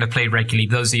 ones that are going to play regularly.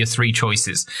 Those are your 3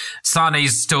 choices.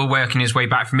 Sane's still working his way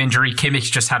back from injury.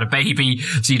 Kimmich just had a baby,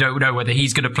 so you don't know whether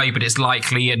he's going to play, but it's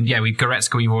likely. And yeah,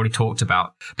 Goretzka we've already talked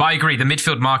about. But I agree, the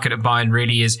midfield market at Bayern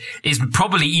really is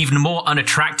probably even more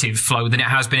unattractive, Flo, than it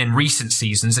has been in recent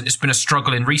seasons, and it's been a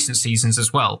struggle in recent seasons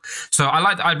as well. So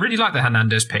I really like the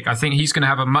Hernandez pick. I think he's going to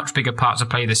have a much bigger part to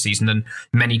play this season than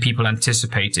many people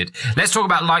anticipated. Let's talk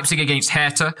about Leipzig against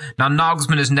Hertha. Now,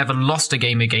 Nagelsmann has never lost a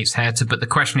game against Hertha, but the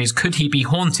question is, could he be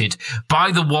haunted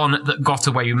by the one that got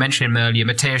away? We mentioned him earlier,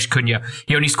 Mateusz Cunha.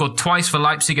 He only scored twice for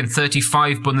Leipzig in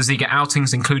 35 Bundesliga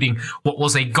outings, including what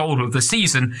was a goal of the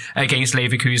season against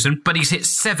Leverkusen, but he's hit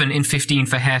 7 in 15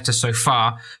 for Hertha so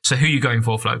far. So who are you going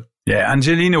for, Flo? Yeah,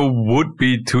 Angelino would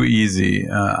be too easy.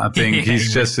 I think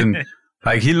he's just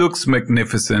like, he looks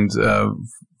magnificent.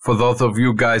 For those of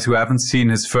you guys who haven't seen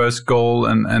his first goal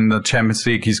in the Champions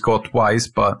League, he scored twice,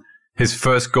 but his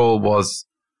first goal was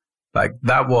like,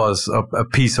 that was a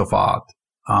piece of art.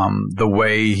 The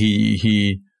way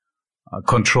he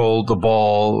controlled the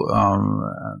ball,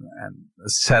 and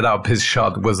set up his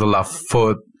shot with the left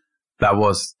foot. That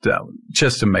was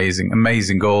just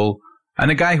amazing goal. And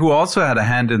a guy who also had a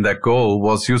hand in that goal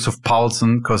was Yusuf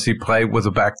Poulsen, because he played with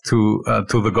the back to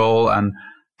the goal and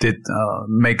did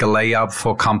make a layup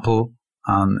for Kampel,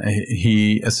 and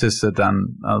he assisted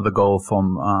then the goal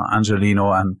from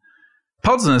Angelino. And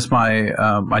Poulsen is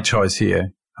my choice here.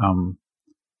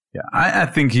 I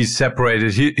think he's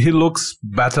separated. He looks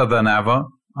better than ever,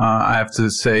 I have to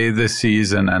say, this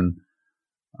season. And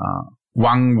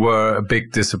Wang were a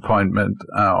big disappointment.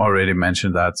 Already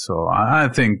mentioned that. So I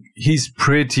think he's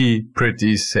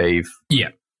pretty safe. Yeah.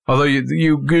 Although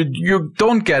you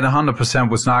don't get 100%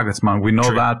 with Nagelsmann, we know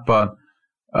True. That, but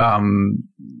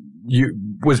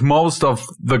with most of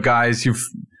the guys you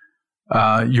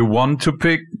want to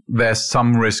pick, there's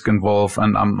some risk involved,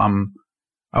 and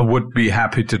I would be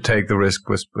happy to take the risk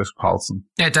with Poulsen.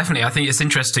 Yeah, definitely. I think it's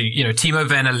interesting. You know, Timo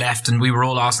Werner left, and we were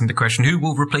all asking the question, who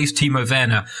will replace Timo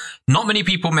Werner? Not many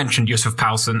people mentioned Yusuf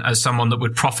Poulsen as someone that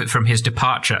would profit from his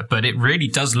departure, but it really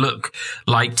does look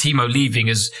like Timo leaving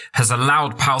has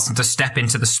allowed Poulsen to step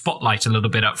into the spotlight a little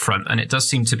bit up front, and it does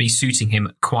seem to be suiting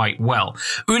him quite well.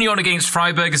 Union against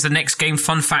Freiburg is the next game.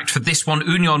 Fun fact for this one,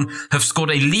 Union have scored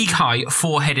a league-high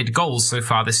 4-headed goals so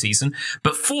far this season,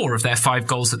 but 4 of their 5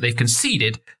 goals that they've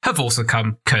conceded have also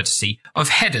come courtesy of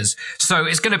headers. So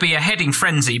it's going to be a heading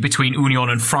frenzy between Union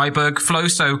and Freiburg, Flo.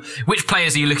 So which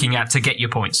players are you looking at to get your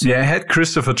points? Yeah, I had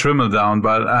Christopher Trimmel down,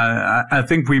 but I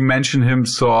think we mentioned him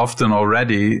so often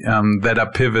already that I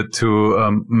pivot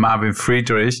to Marvin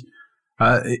Friedrich.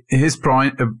 His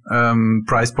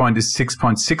price point is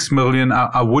 6.6 million.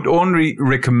 I would only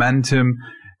recommend him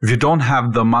if you don't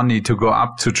have the money to go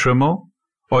up to Trimmel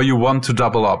or you want to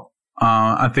double up.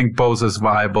 I think both is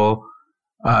viable.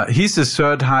 He's the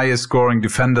 3rd highest scoring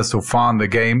defender so far in the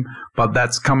game, but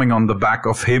that's coming on the back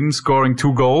of him scoring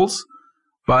 2 goals.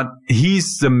 But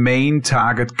he's the main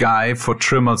target guy for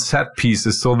Trimmel's set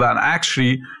pieces, so that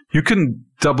actually you can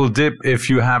double dip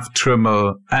if you have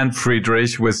Trimmel and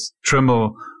Friedrich, with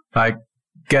Trimmel like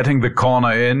getting the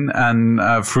corner in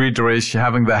and Friedrich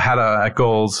having the header at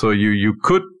goal. So you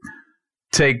could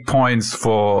take points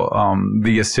for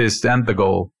the assist and the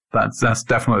goal. That's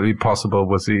definitely possible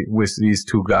with these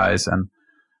two guys. And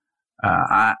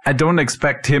I don't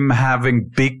expect him having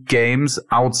big games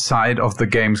outside of the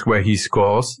games where he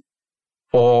scores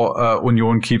or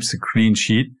Union keeps a clean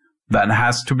sheet. That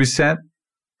has to be said.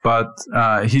 But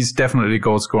he's definitely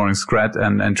goal scoring threat,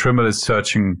 and Trimmel is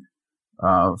searching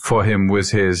for him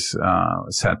with his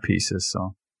set pieces.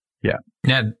 So yeah.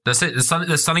 Yeah, that's it.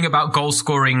 There's something about goal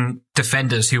scoring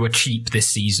defenders who are cheap this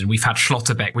season. We've had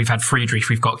Schlotterbeck, we've had Friedrich,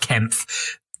 we've got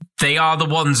Kempf. They are the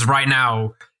ones right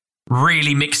now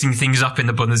really mixing things up in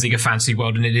the Bundesliga fantasy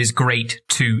world, and it is great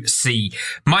to see.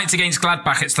 Mainz against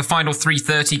Gladbach. It's the final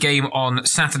 3:30 game on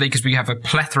Saturday because we have a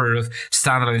plethora of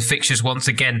standalone fixtures once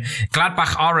again.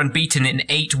 Gladbach are unbeaten in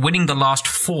 8, winning the last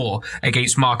 4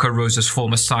 against Marco Rosa's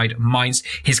former side, Mainz.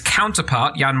 His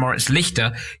counterpart, Jan Moritz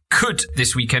Lichter, could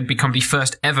this weekend become the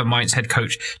first ever Mainz head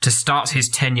coach to start his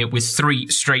tenure with 3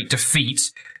 straight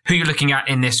defeats. Who are you looking at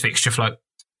in this fixture, Flo?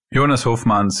 Jonas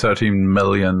Hofmann, 13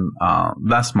 million.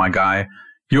 That's my guy.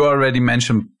 You already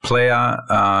mentioned Player.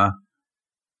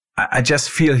 I just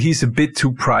feel he's a bit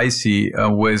too pricey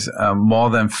with more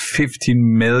than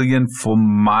 15 million for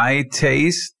my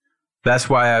taste. That's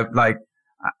why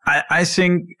I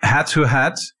think head to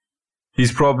head,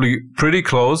 he's probably pretty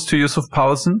close to Yusuf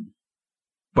Poulsen.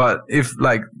 But if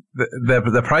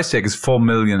the price tag is 4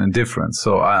 million in difference,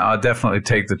 so I'll definitely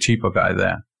take the cheaper guy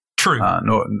there. True.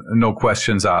 No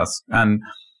questions asked. And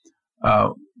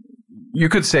you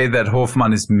could say that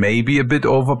Hofmann is maybe a bit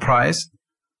overpriced,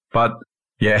 but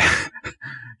yeah,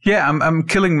 I'm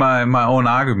killing my own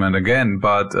argument again.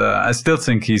 But I still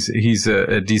think he's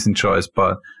a decent choice.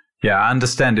 But yeah, I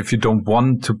understand if you don't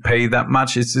want to pay that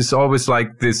much. It's always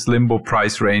like this limbo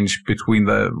price range between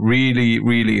the really,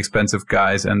 really expensive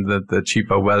guys and the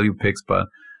cheaper value picks. But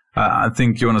I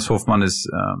think Jonas Hofmann is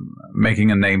making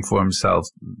a name for himself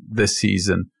this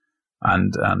season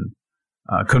and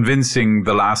convincing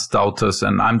the last doubters,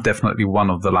 and I'm definitely one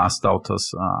of the last doubters.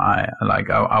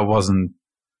 I wasn't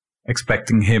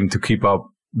expecting him to keep up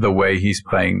the way he's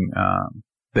playing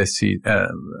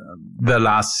the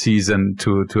last season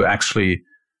to actually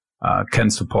can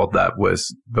support that with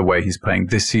the way he's playing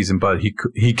this season, but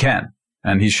he can,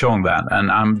 and he's shown that, and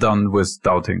I'm done with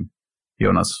doubting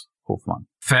Jonas Hofmann.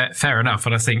 Fair enough.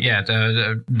 And I think,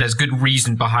 there's good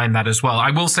reason behind that as well.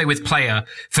 I will say with Player,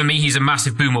 for me, he's a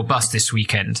massive boom or bust this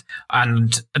weekend.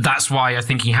 And that's why I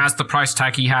think he has the price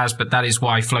tag he has, but that is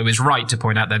why Flo is right to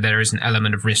point out that there is an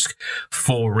element of risk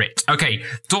for it. Okay,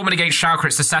 Dortmund against Schalke.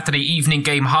 It's the Saturday evening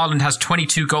game. Haaland has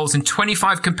 22 goals in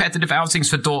 25 competitive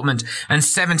outings for Dortmund and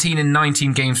 17 in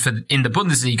 19 games in the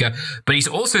Bundesliga. But he's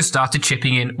also started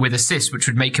chipping in with assists, which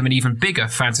would make him an even bigger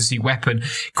fantasy weapon.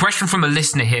 Question from a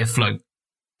listener here, Flo.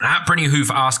 At Brynny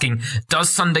Hoof asking, does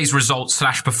Sunday's results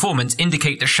 / performance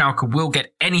indicate that Schalke will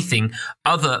get anything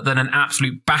other than an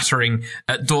absolute battering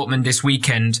at Dortmund this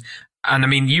weekend? And I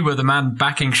mean, you were the man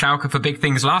backing Schalke for big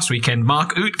things last weekend.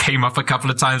 Mark Uth came up a couple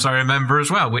of times, I remember,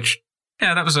 as well, which,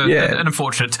 that was an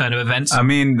unfortunate turn of events. I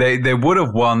mean, they would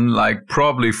have won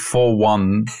probably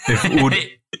 4-1 if Uth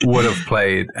would have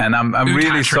played. And I'm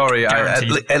really sorry.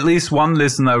 At least one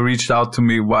listener reached out to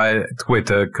me via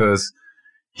Twitter because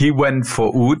he went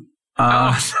for Uth,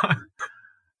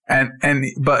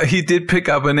 but he did pick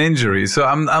up an injury. So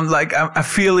I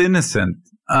feel innocent.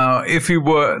 If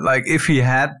he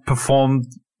had performed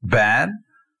bad,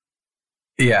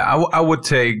 I would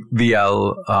take the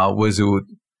L with Uth.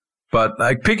 But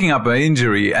picking up an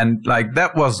injury and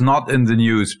that was not in the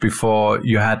news before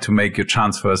you had to make your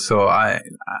transfer. So I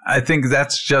think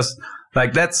that's just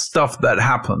that's stuff that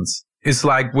happens. It's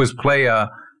like with Player,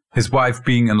 his wife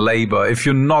being in labor. If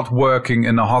you're not working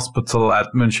in a hospital at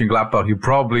Mönchengladbach, you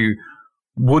probably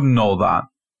wouldn't know that.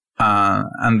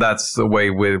 And that's the way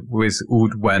with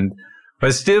Uth went. But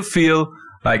I still feel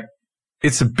like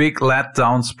it's a big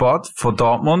letdown spot for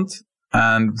Dortmund.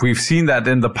 And we've seen that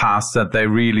in the past that they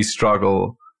really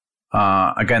struggle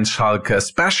against Schalke,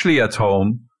 especially at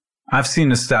home. I've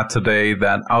seen a stat today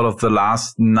that out of the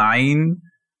last 9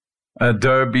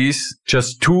 derbies,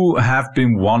 just 2 have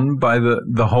been won by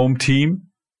the home team.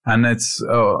 And it's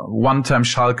one time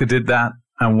Schalke did that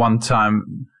and one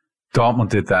time Dortmund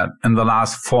did that in the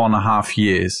last 4.5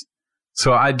 years.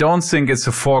 So I don't think it's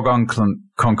a foregone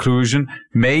conclusion.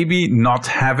 Maybe not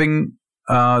having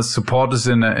supporters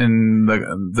in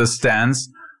the stands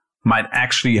might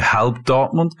actually help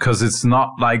Dortmund because it's not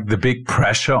the big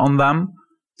pressure on them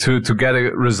to get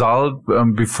a result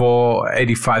before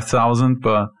 85,000.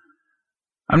 But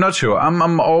I'm not sure.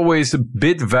 I'm always a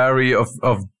bit wary of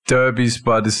derbies,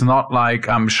 but it's not like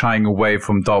I'm shying away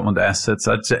from Dortmund assets.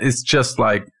 It's just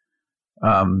like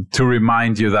to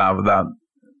remind you that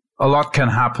a lot can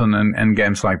happen in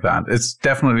games like that. It's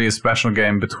definitely a special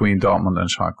game between Dortmund and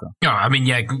Schalke. Oh, I mean,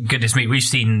 yeah, goodness me, we've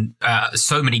seen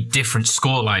so many different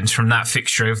scorelines from that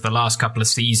fixture over the last couple of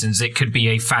seasons. It could be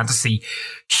a fantasy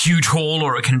huge haul,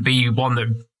 or it can be one that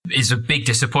is a big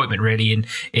disappointment, really,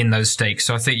 in those stakes.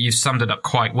 So I think you've summed it up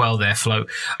quite well there, Flo.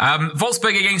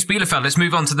 Wolfsburg against Bielefeld. Let's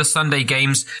move on to the Sunday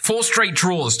games. 4 straight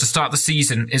draws to start the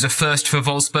season is a first for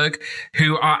Wolfsburg,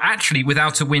 who are actually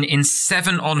without a win in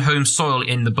 7 on home soil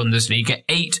in the Bundesliga.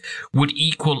 8 would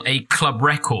equal a club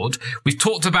record. We've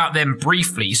talked about them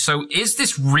briefly. So is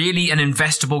this really an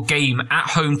investable game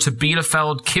at home to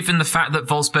Bielefeld, given the fact that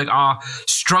Wolfsburg are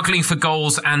struggling for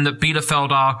goals and that Bielefeld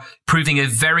are proving a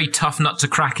very tough nut to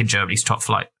crack in Germany's top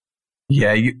flight?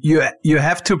 Yeah, you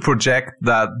have to project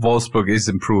that Wolfsburg is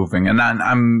improving, and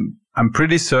I'm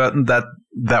pretty certain that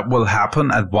will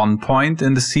happen at one point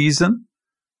in the season.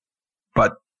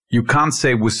 But you can't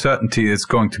say with certainty it's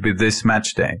going to be this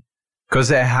match day, because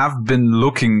they have been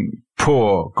looking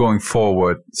poor going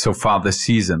forward so far this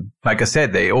season. Like I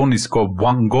said, they only scored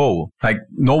 1 goal. Like,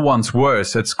 no one's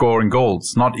worse at scoring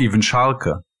goals, not even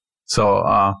Schalke. So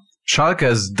Schalke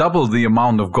has double the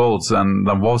amount of goals than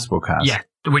Wolfsburg has. Yeah,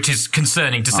 which is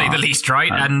concerning to say the least,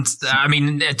 right? And I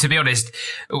mean, to be honest,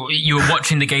 you were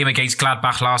watching the game against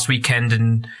Gladbach last weekend,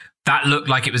 and that looked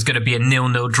like it was going to be a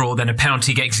 0-0 draw. Then a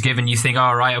penalty gets given. You think,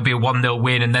 all right, it'll be a 1-0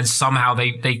 win. And then somehow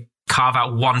they carve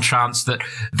out one chance that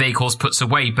Weghorst puts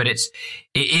away. But it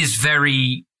is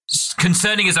very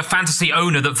concerning as a fantasy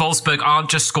owner that Wolfsburg aren't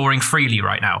just scoring freely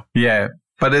right now. Yeah,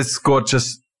 but they scored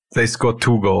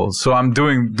 2 goals. So I'm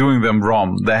doing them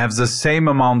wrong. They have the same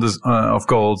amount of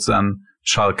goals than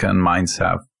Schalke and Mainz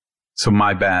have. So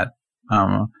my bad.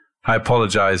 I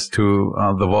apologize to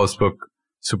the Wolfsburg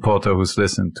supporter who's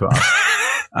listened to us.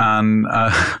 And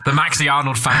the Maxi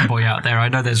Arnold fanboy out there, I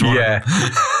know there's one. Yeah.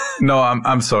 No,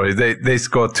 I'm sorry. They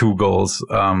scored 2 goals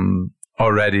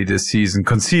already this season,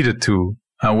 conceded 2.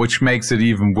 Which makes it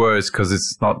even worse, because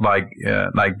it's not like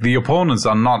the opponents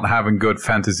are not having good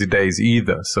fantasy days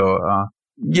either. So,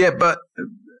 but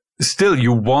still,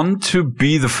 you want to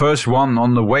be the first one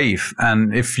on the wave.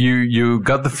 And if you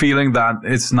got the feeling that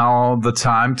it's now the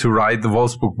time to ride the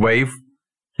Wolfsburg wave,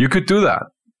 you could do that.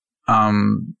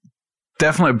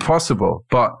 Definitely possible.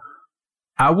 But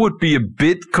I would be a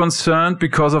bit concerned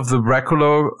because of the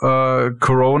regular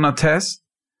corona test.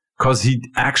 Because he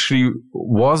actually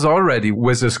was already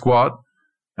with the squad,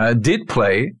 did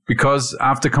play, because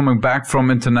after coming back from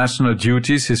international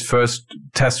duties, his first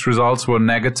test results were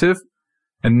negative,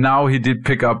 and now he did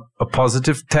pick up a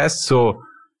positive test. So,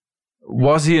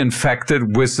 was he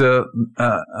infected with a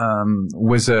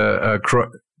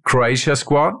Croatia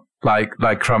squad like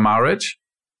Kramaric?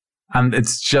 And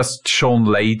it's just shown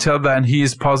later that he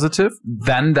is positive,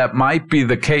 then that might be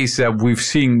the case that we've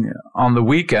seen on the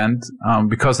weekend,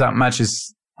 because that match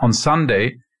is on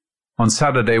Sunday. On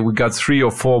Saturday, we got 3 or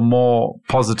 4 more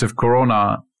positive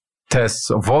corona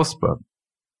tests of Wolfsburg.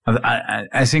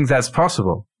 I think that's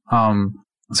possible.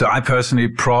 So I personally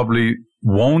probably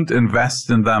won't invest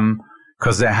in them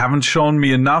because they haven't shown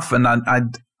me enough, and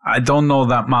I don't know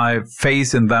that my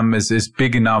faith in them is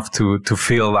big enough to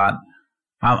feel that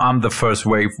I'm the first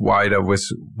wave rider with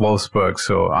Wolfsburg,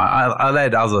 so I'll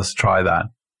let others try that.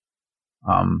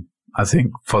 I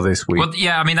think for this week. Well,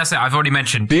 yeah, I mean that's it. I've already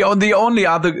mentioned the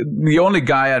only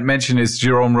guy I'd mention is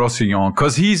Jerome Roussillon,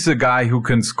 because he's the guy who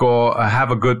can score, have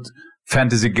a good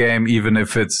fantasy game, even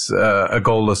if it's a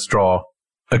goalless draw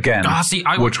again,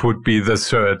 which would be the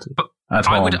third at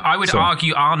home. I would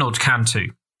argue Arnold can too.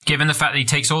 Given the fact that he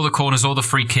takes all the corners, all the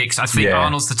free kicks, I think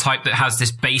Arnold's the type that has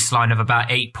this baseline of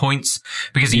about 8 points,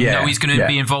 because you know he's going to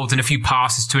be involved in a few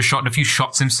passes to a shot and a few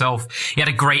shots himself. He had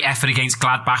a great effort against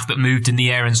Gladbach that moved in the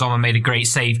air, and Sommer made a great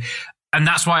save. And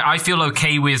that's why I feel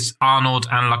okay with Arnold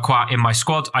and Lacroix in my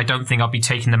squad. I don't think I'll be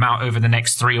taking them out over the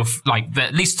next 3 or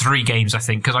at least 3 games, I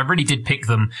think, because I really did pick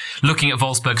them looking at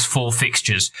Wolfsburg's 4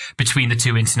 fixtures between the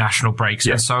 2 international breaks.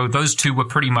 Yeah. And so those 2 were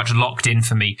pretty much locked in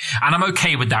for me. And I'm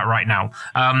okay with that right now.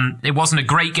 It wasn't a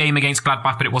great game against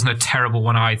Gladbach, but it wasn't a terrible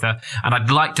one either. And I'd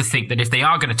like to think that if they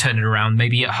are going to turn it around,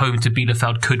 maybe at home to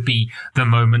Bielefeld could be the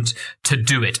moment to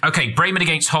do it. Okay, Bremen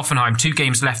against Hoffenheim. 2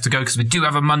 games left to go because we do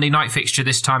have a Monday night fixture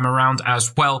this time around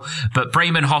as well. But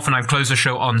Bremen, Hoffenheim close the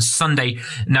show on Sunday.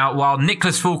 Now, while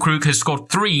Niklas Füllkrug has scored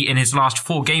 3 in his last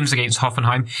 4 games against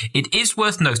Hoffenheim, it is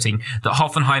worth noting that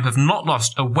Hoffenheim have not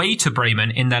lost away to Bremen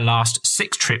in their last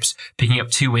 6 trips, picking up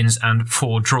 2 wins and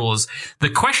 4 draws. The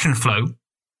question, Flo,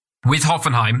 with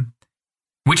Hoffenheim,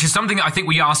 Which is something that I think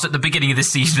we asked at the beginning of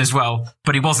this season as well,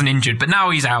 but he wasn't injured. But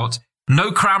now he's out.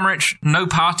 No Kramaric, no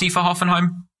Partey for Hoffenheim.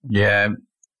 Yeah,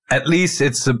 at least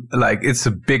it's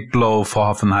a big blow for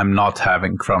Hoffenheim not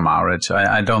having Kramaric.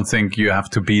 I don't think you have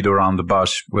to beat around the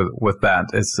bush with that.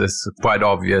 It's quite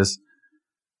obvious.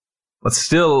 But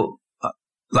still,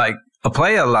 like a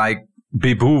player like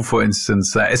Bibu, for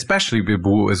instance, especially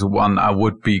Bibu is one I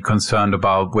would be concerned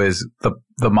about with the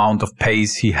amount of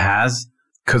pace he has,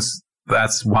 because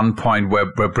that's one point where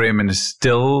Bremen is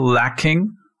still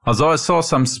lacking. Although I saw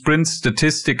some sprint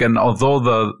statistic, and although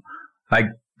the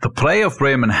play of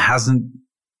Bremen hasn't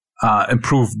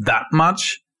improved that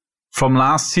much from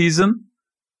last season,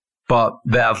 but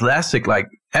the athletic, like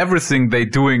everything they're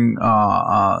doing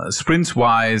sprints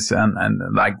wise and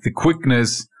like the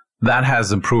quickness, that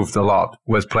has improved a lot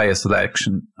with player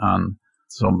selection.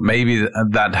 So maybe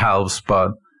that helps,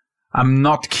 but I'm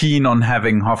not keen on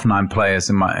having Hoffenheim players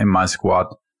in my squad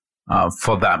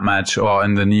for that match or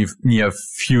in the near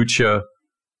future.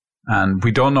 And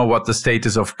we don't know what the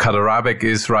status of Kaderabek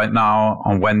is right now.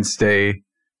 On Wednesday,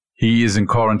 he is in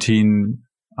quarantine.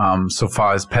 So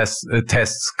far as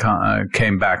tests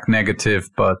came back negative,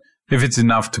 but if it's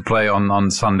enough to play on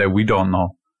Sunday, we don't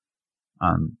know.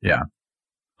 Yeah.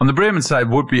 On the Bremen side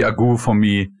would be Agu for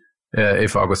me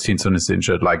if Augustinsson is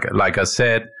injured. Like I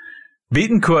said,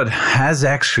 Bittencourt has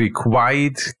actually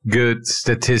quite good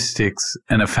statistics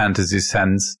in a fantasy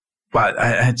sense. But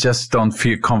I just don't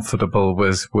feel comfortable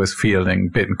with fielding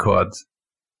Bittencourt,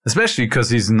 especially because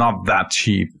he's not that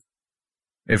cheap.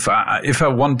 If I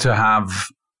want to have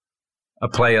a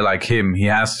player like him, he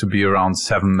has to be around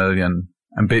 7 million,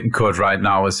 and Bittencourt right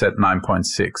now is at 9.6.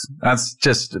 That's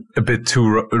just a bit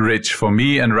too rich for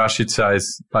me. And Rashica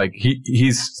is like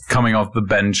he's coming off the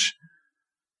bench,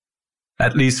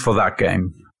 at least for that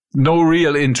game. No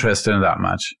real interest in that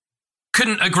match.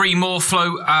 Couldn't agree more,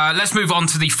 Flo. Let's move on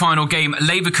to the final game.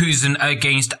 Leverkusen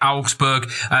against Augsburg.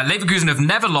 Leverkusen have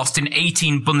never lost in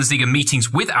 18 Bundesliga meetings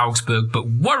with Augsburg, but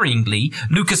worryingly,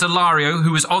 Lucas Alario,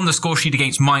 who was on the score sheet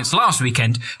against Mainz last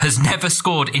weekend, has never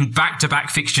scored in back-to-back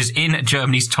fixtures in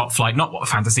Germany's top flight. Not what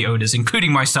fantasy owners,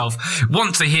 including myself,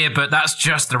 want to hear, but that's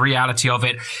just the reality of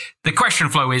it. The question,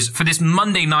 Flo, is, for this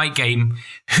Monday night game,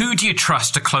 who do you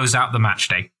trust to close out the match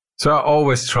day? So I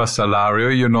always trust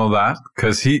Alario, you know that,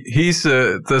 because he's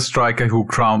the striker who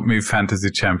crowned me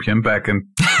fantasy champion back in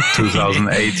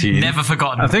 2018. Never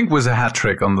forgotten. I think it was a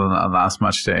hat-trick on the last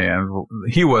match day, and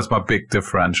he was my big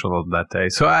differential on that day.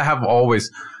 So I have always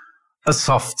a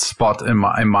soft spot in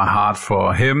my heart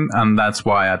for him, and that's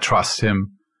why I trust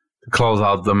him to close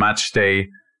out the match day.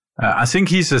 I think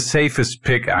he's the safest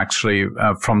pick, actually,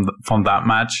 from that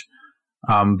match.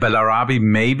 Bellarabi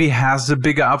maybe has a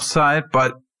bigger upside,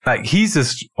 but like he's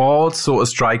also a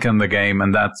striker in the game,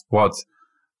 and that's what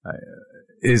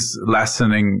is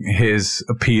lessening his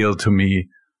appeal to me.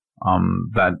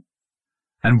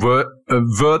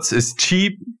 Wirtz is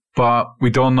cheap, but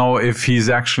we don't know if he's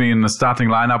actually in the starting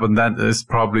lineup, and that is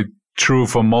probably true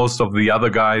for most of the other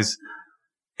guys.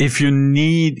 If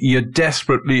you're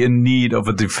desperately in need of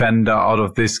a defender out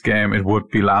of this game, it would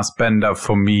be Lars Bender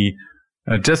for me.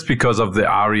 Just because of the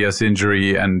Arias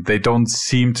injury, and they don't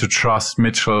seem to trust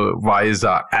Mitchell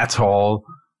Weiser at all.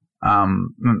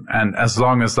 And as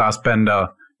long as Lars Bender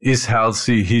is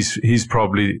healthy, he's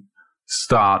probably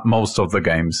start most of the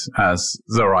games as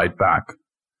the right back.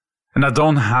 And I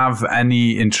don't have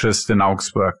any interest in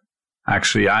Augsburg.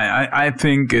 Actually, I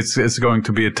think it's going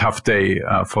to be a tough day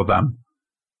for them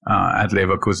at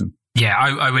Leverkusen. Yeah,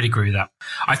 I would agree with that.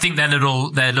 I think their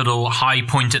little high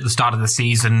point at the start of the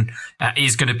season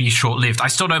is going to be short-lived. I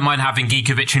still don't mind having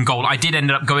Gijovic in goal. I did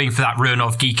end up going for that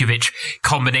Rønnow-Gijovic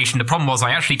combination. The problem was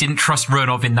I actually didn't trust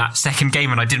Rønnow in that second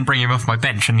game, and I didn't bring him off my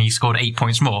bench, and he scored 8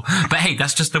 points more. But hey,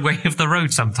 that's just the way of the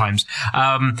road sometimes.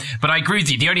 But I agree with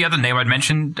you. The only other name I'd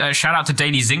mention, shout out to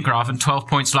Daley Zinkgraff and 12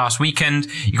 points last weekend.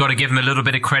 You got to give him a little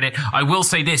bit of credit. I will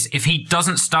say this: if he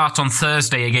doesn't start on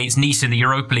Thursday against Nice in the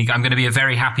Europa League, I'm going to be a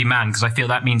very happy man, because I feel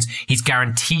that means he's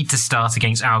guaranteed to start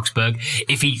against Augsburg.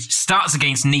 If he starts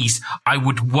against Nice, I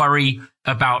would worry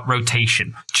about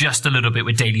rotation just a little bit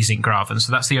with Daley Zinkgraff. And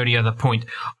so that's the only other point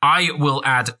I will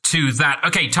add to that.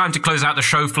 Okay, time to close out the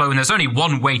show, Flo, and there's only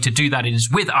one way to do that. It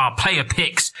is with our player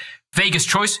picks. Vegas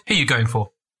choice, who are you going for?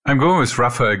 I'm going with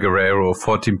Rafael Guerreiro,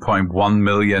 14.1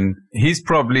 million. He's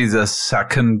probably the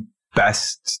second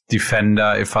best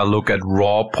defender if I look at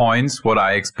raw points, what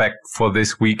I expect for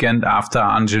this weekend after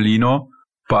Angelino.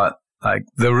 But like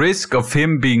the risk of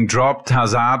him being dropped,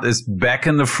 Hazard is back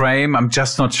in the frame. I'm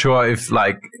just not sure if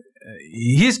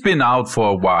he's been out for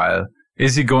a while.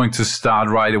 Is he going to start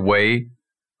right away?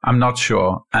 I'm not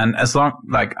sure. And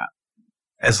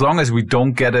as long as we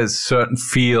don't get a certain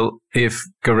feel if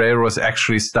Guerreiro is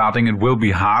actually starting, it will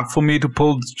be hard for me to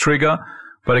pull the trigger,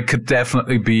 but it could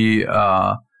definitely be,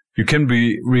 you can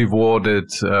be rewarded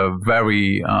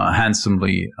very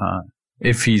handsomely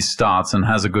if he starts and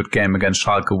has a good game against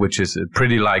Schalke, which is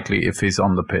pretty likely if he's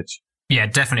on the pitch. Yeah,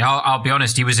 definitely. I'll be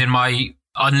honest, he was in my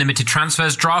unlimited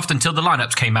transfers draft until the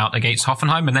lineups came out against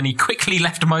Hoffenheim, and then he quickly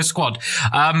left my squad.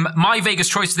 My Vegas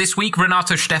choice this week,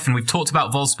 Renato Steffen. We've talked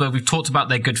about Wolfsburg. We've talked about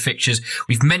their good fixtures.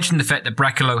 We've mentioned the fact that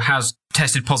Brekalo has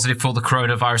tested positive for the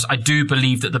coronavirus. I do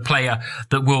believe that the player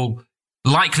that will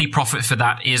likely profit for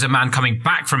that is a man coming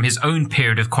back from his own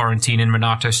period of quarantine in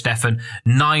Renato Steffen.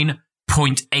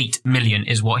 9.8 million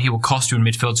is what he will cost you in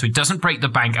midfield, so he doesn't break the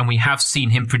bank, and we have seen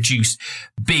him produce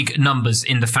big numbers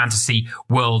in the fantasy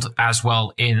world as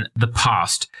well in the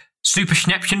past. Super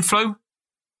Schnäppchen, Flo,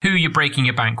 who are you breaking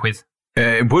your bank with?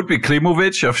 It would be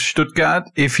Klimovic of Stuttgart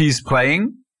if he's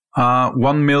playing.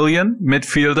 1 million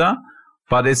midfielder,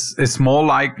 but it's more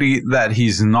likely that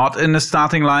he's not in the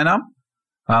starting lineup.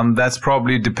 That's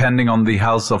probably depending on the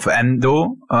health of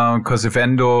Endo, because if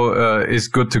Endo is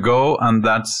good to go, and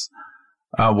that's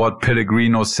what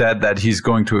Pellegrino said, that he's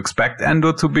going to expect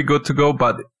Endo to be good to go.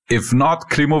 But if not,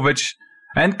 Klimovic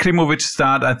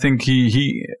start, I think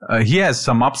he has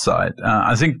some upside.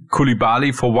 I think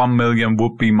Koulibaly for 1 million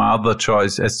would be my other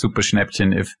choice as Super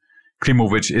Schnäppchen if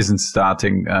Klimovic isn't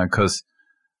starting, because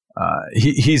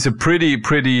he's a pretty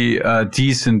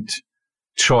decent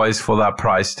choice for that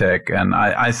price tag, and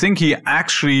I think he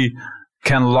actually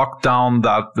can lock down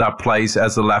that place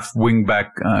as a left wing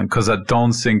back, because I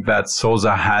don't think that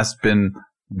Sosa has been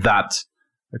that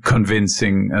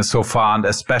convincing so far, and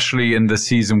especially in the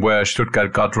season where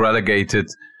Stuttgart got relegated.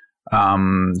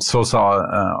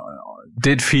 Sosa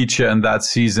did feature in that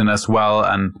season as well,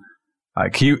 and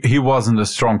like he wasn't a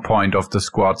strong point of the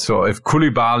squad. So if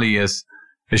Koulibaly is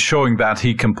showing that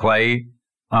he can play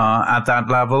at that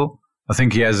level, I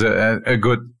think he has a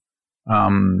good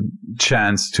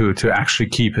chance to actually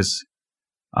keep his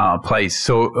place.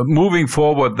 So moving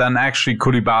forward, then actually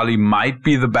Koulibaly might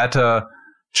be the better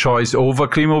choice over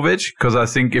Klimovic, because I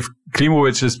think if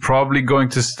Klimovic is probably going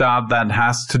to start, that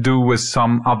has to do with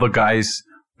some other guys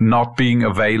not being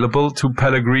available to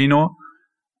Pellegrino.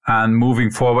 And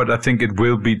moving forward, I think it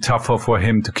will be tougher for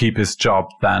him to keep his job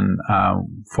than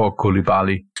for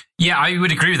Koulibaly. Yeah, I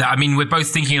would agree with that. I mean, we're both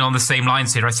thinking on the same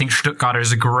lines here. I think Stuttgart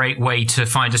is a great way to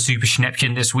find a Super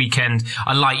Schnäppchen this weekend.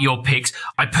 I like your picks.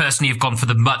 I personally have gone for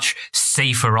the much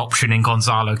safer option in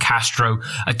Gonzalo Castro.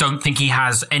 I don't think he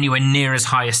has anywhere near as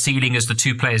high a ceiling as the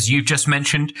two players you've just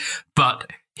mentioned, but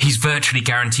he's virtually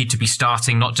guaranteed to be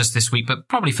starting, not just this week, but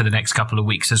probably for the next couple of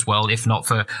weeks as well, if not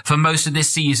for most of this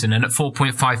season. And at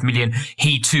 4.5 million,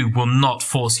 he too will not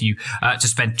force you to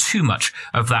spend too much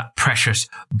of that precious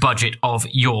budget of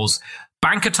yours.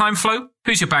 Banker time, Flo?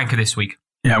 Who's your banker this week?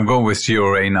 Yeah, I'm going with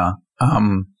Gio Reyna.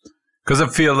 Because I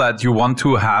feel that you want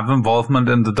to have involvement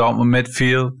in the Dortmund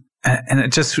midfield. And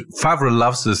it just, Favre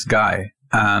loves this guy.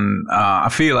 And I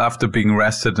feel after being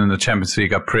rested in the Champions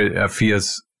League, I feel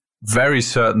very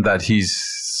certain that he's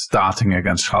starting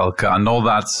against Schalke. I know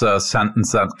that's a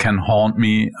sentence that can haunt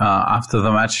me after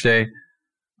the match day.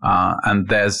 And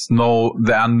there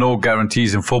are no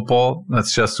guarantees in football.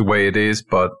 That's just the way it is.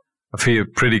 But I feel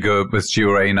pretty good with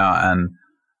Gio Reyna, and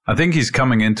I think he's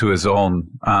coming into his own.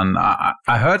 And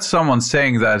I heard someone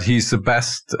saying that he's the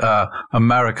best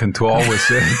American to always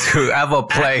to ever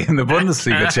play in the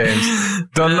Bundesliga, James.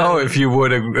 Don't know if you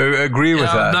would agree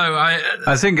with that. No,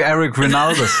 I think Eric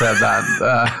Rinaldo said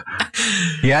that.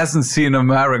 He hasn't seen an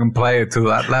American player to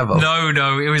that level.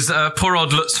 No. It was poor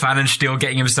old Lutz Pfannenstiel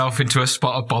getting himself into a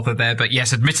spot of bother there. But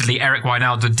yes, admittedly, Eric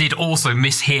Wijnaldum did also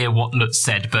mishear what Lutz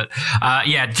said. But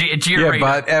Gio Reyna.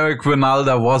 But Eric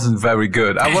Wijnaldum wasn't very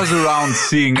good. I was around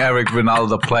seeing Eric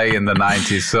Wijnaldum play in the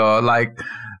 90s. So,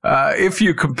 if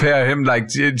you compare him,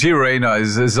 Gio Reyna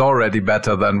is already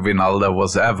better than Wijnaldum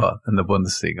was ever in the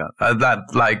Bundesliga.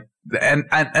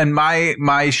 And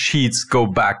my sheets go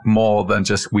back more than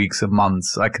just weeks and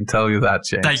months. I can tell you that,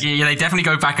 James. They definitely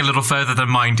go back a little further than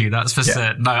mine do. That's for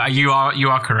certain. No, you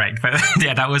are correct. But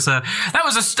yeah, that was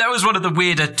one of the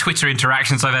weirder Twitter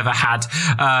interactions I've ever had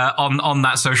on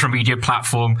that social media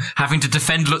platform, having to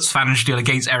defend Lutz Pfannenstiel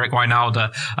against Eric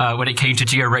Wijnaldum when it came to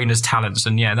Gio Reyna's talents.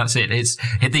 And yeah, that's it. It's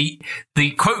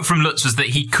the quote from Lutz was that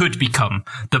he could become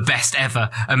the best ever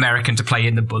American to play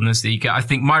in the Bundesliga. I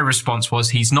think my response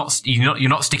was he's not you're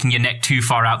not sticking your neck too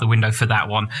far out the window for that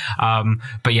one.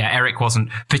 But yeah, Eric wasn't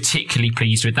particularly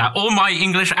pleased with that, or my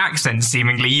English accent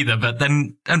seemingly either. But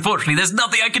then, unfortunately, there's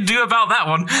nothing I can do about that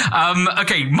one.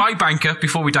 Okay, my banker,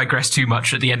 before we digress too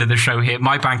much at the end of the show here,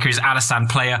 my banker is Alassane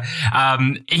Plea.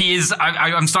 He is,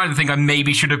 I'm starting to think I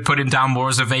maybe should have put him down more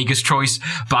as a Vegas choice,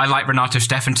 but I like Renato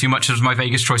Steffen too much as my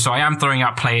Vegas choice, so I am throwing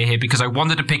out Plea here because I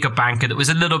wanted to pick a banker that was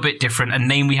a little bit different, a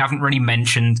name we haven't really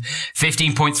mentioned.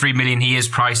 15.3 million, he is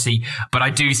pricey, but I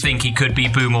do think he could be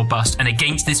boom or bust, and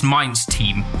against this Mainz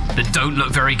team that don't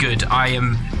look very good,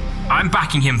 I'm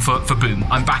backing him for boom.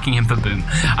 I'm backing him for boom.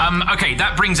 Okay,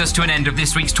 that brings us to an end of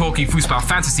this week's Talking Fußball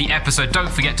Fantasy episode. Don't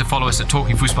forget to follow us at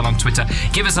Talking Fußball on Twitter.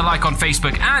 Give us a like on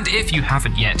Facebook, and if you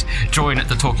haven't yet, join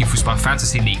the Talking Fußball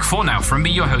Fantasy League. For now, from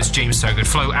me, your host James Turgood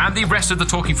Flo, and the rest of the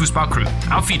Talking Fußball crew.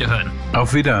 Auf Wiederhören.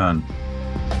 Auf Wiederhören.